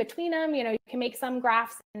working between them, you can make some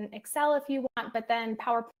graphs in Excel if you want, but then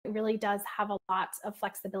PowerPoint really does have a lot of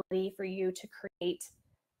flexibility for you to create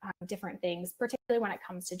different things, particularly when it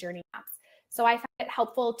comes to journey maps. So I found it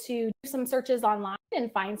helpful to do some searches online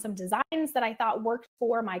and find some designs that I thought worked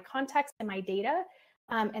for my context and my data,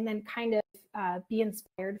 and then kind of be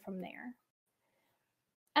inspired from there.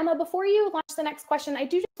 Emma, before you launch the next question, I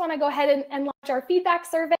do just want to go ahead and launch our feedback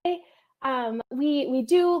survey. We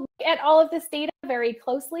do look at all of this data very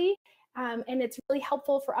closely, and it's really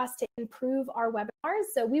helpful for us to improve our webinars.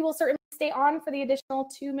 So we will certainly stay on for the additional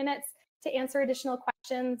 2 minutes to answer additional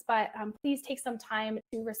questions, but please take some time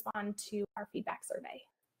to respond to our feedback survey.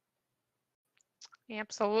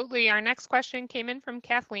 Absolutely. Our next question came in from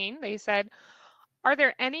Kathleen. They said, are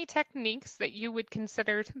there any techniques that you would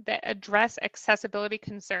consider that address accessibility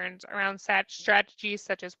concerns around such strategies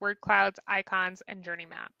such as word clouds, icons, and journey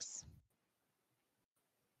maps?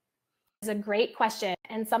 Is a great question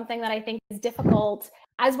and something that I think is difficult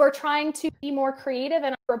as we're trying to be more creative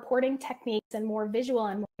in our reporting techniques and more visual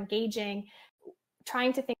and more engaging.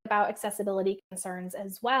 Trying to think about accessibility concerns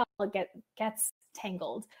as well gets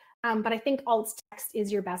tangled. But I think alt text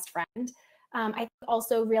is your best friend. I think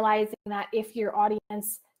also realizing that if your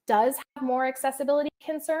audience does have more accessibility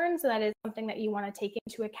concerns, that is something that you want to take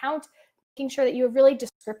into account, making sure that you have really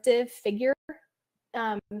descriptive figure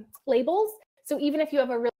labels. So even if you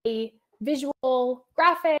have a really visual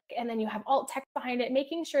graphic and then you have alt text behind it,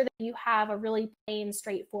 making sure that you have a really plain,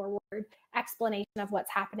 straightforward explanation of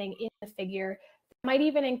what's happening in the figure. It might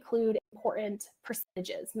even include important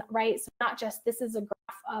percentages, right? So not just this is a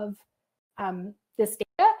graph of this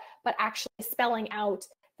data, but actually spelling out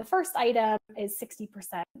the first item is 60%,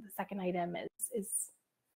 the second item is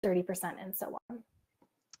 30%, and so on.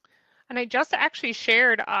 And I just actually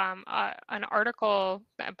shared an article,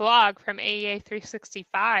 a blog from AEA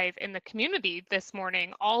 365 in the community this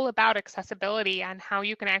morning, all about accessibility and how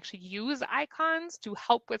you can actually use icons to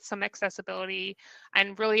help with some accessibility,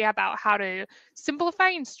 and really about how to simplify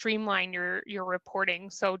and streamline your reporting.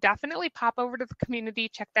 So definitely pop over to the community,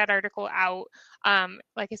 check that article out.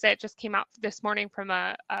 Like I said, it just came out this morning from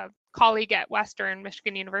a colleague at Western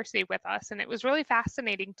Michigan University with us, and it was really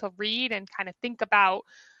fascinating to read and kind of think about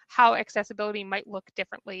how accessibility might look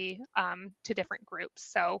differently to different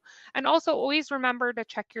groups. So, and also always remember to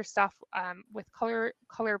check your stuff with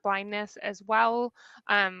color blindness as well.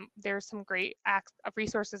 There's some great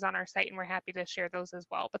resources on our site, and we're happy to share those as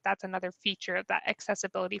well. But that's another feature of that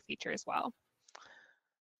accessibility feature as well.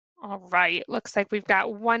 All right, looks like we've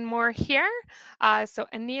got one more here. So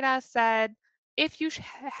Anita said, if you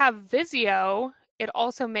have Visio, it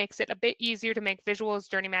also makes it a bit easier to make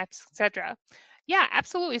visuals, journey maps, etc. Yeah,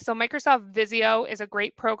 absolutely. So Microsoft Visio is a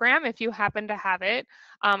great program if you happen to have it.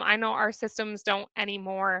 I know our systems don't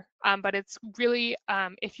anymore, but it's really,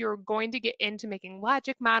 if you're going to get into making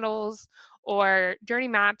logic models or journey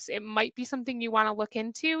maps, it might be something you want to look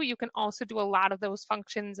into. You can also do a lot of those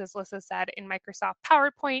functions, as Lissa said, in Microsoft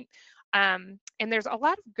PowerPoint. And there's a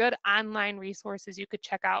lot of good online resources you could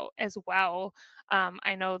check out as well.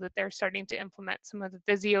 I know that they're starting to implement some of the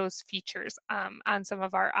Visio's features on some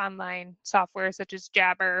of our online software, such as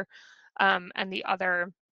Jabber and the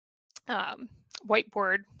other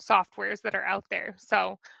whiteboard softwares that are out there.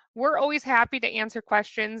 So we're always happy to answer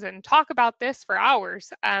questions and talk about this for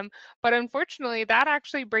hours. But unfortunately, that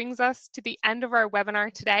actually brings us to the end of our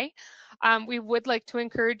webinar today. We would like to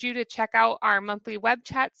encourage you to check out our monthly web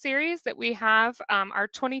chat series that we have. Our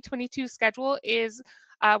 2022 schedule is,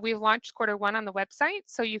 we've launched Q1 on the website,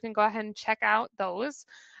 so you can go ahead and check out those.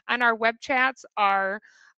 And our web chats are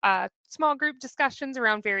small group discussions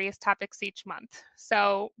around various topics each month.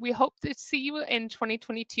 So we hope to see you in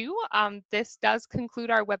 2022. This does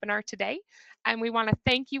conclude our webinar today, and we want to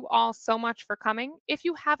thank you all so much for coming. If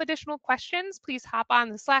you have additional questions, please hop on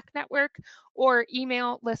the Slack network or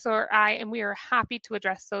email Lissa or I, and we are happy to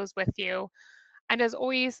address those with you. And as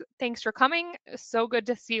always, thanks for coming. So good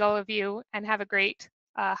to see all of you, and have a great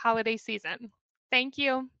holiday season. Thank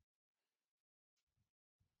you.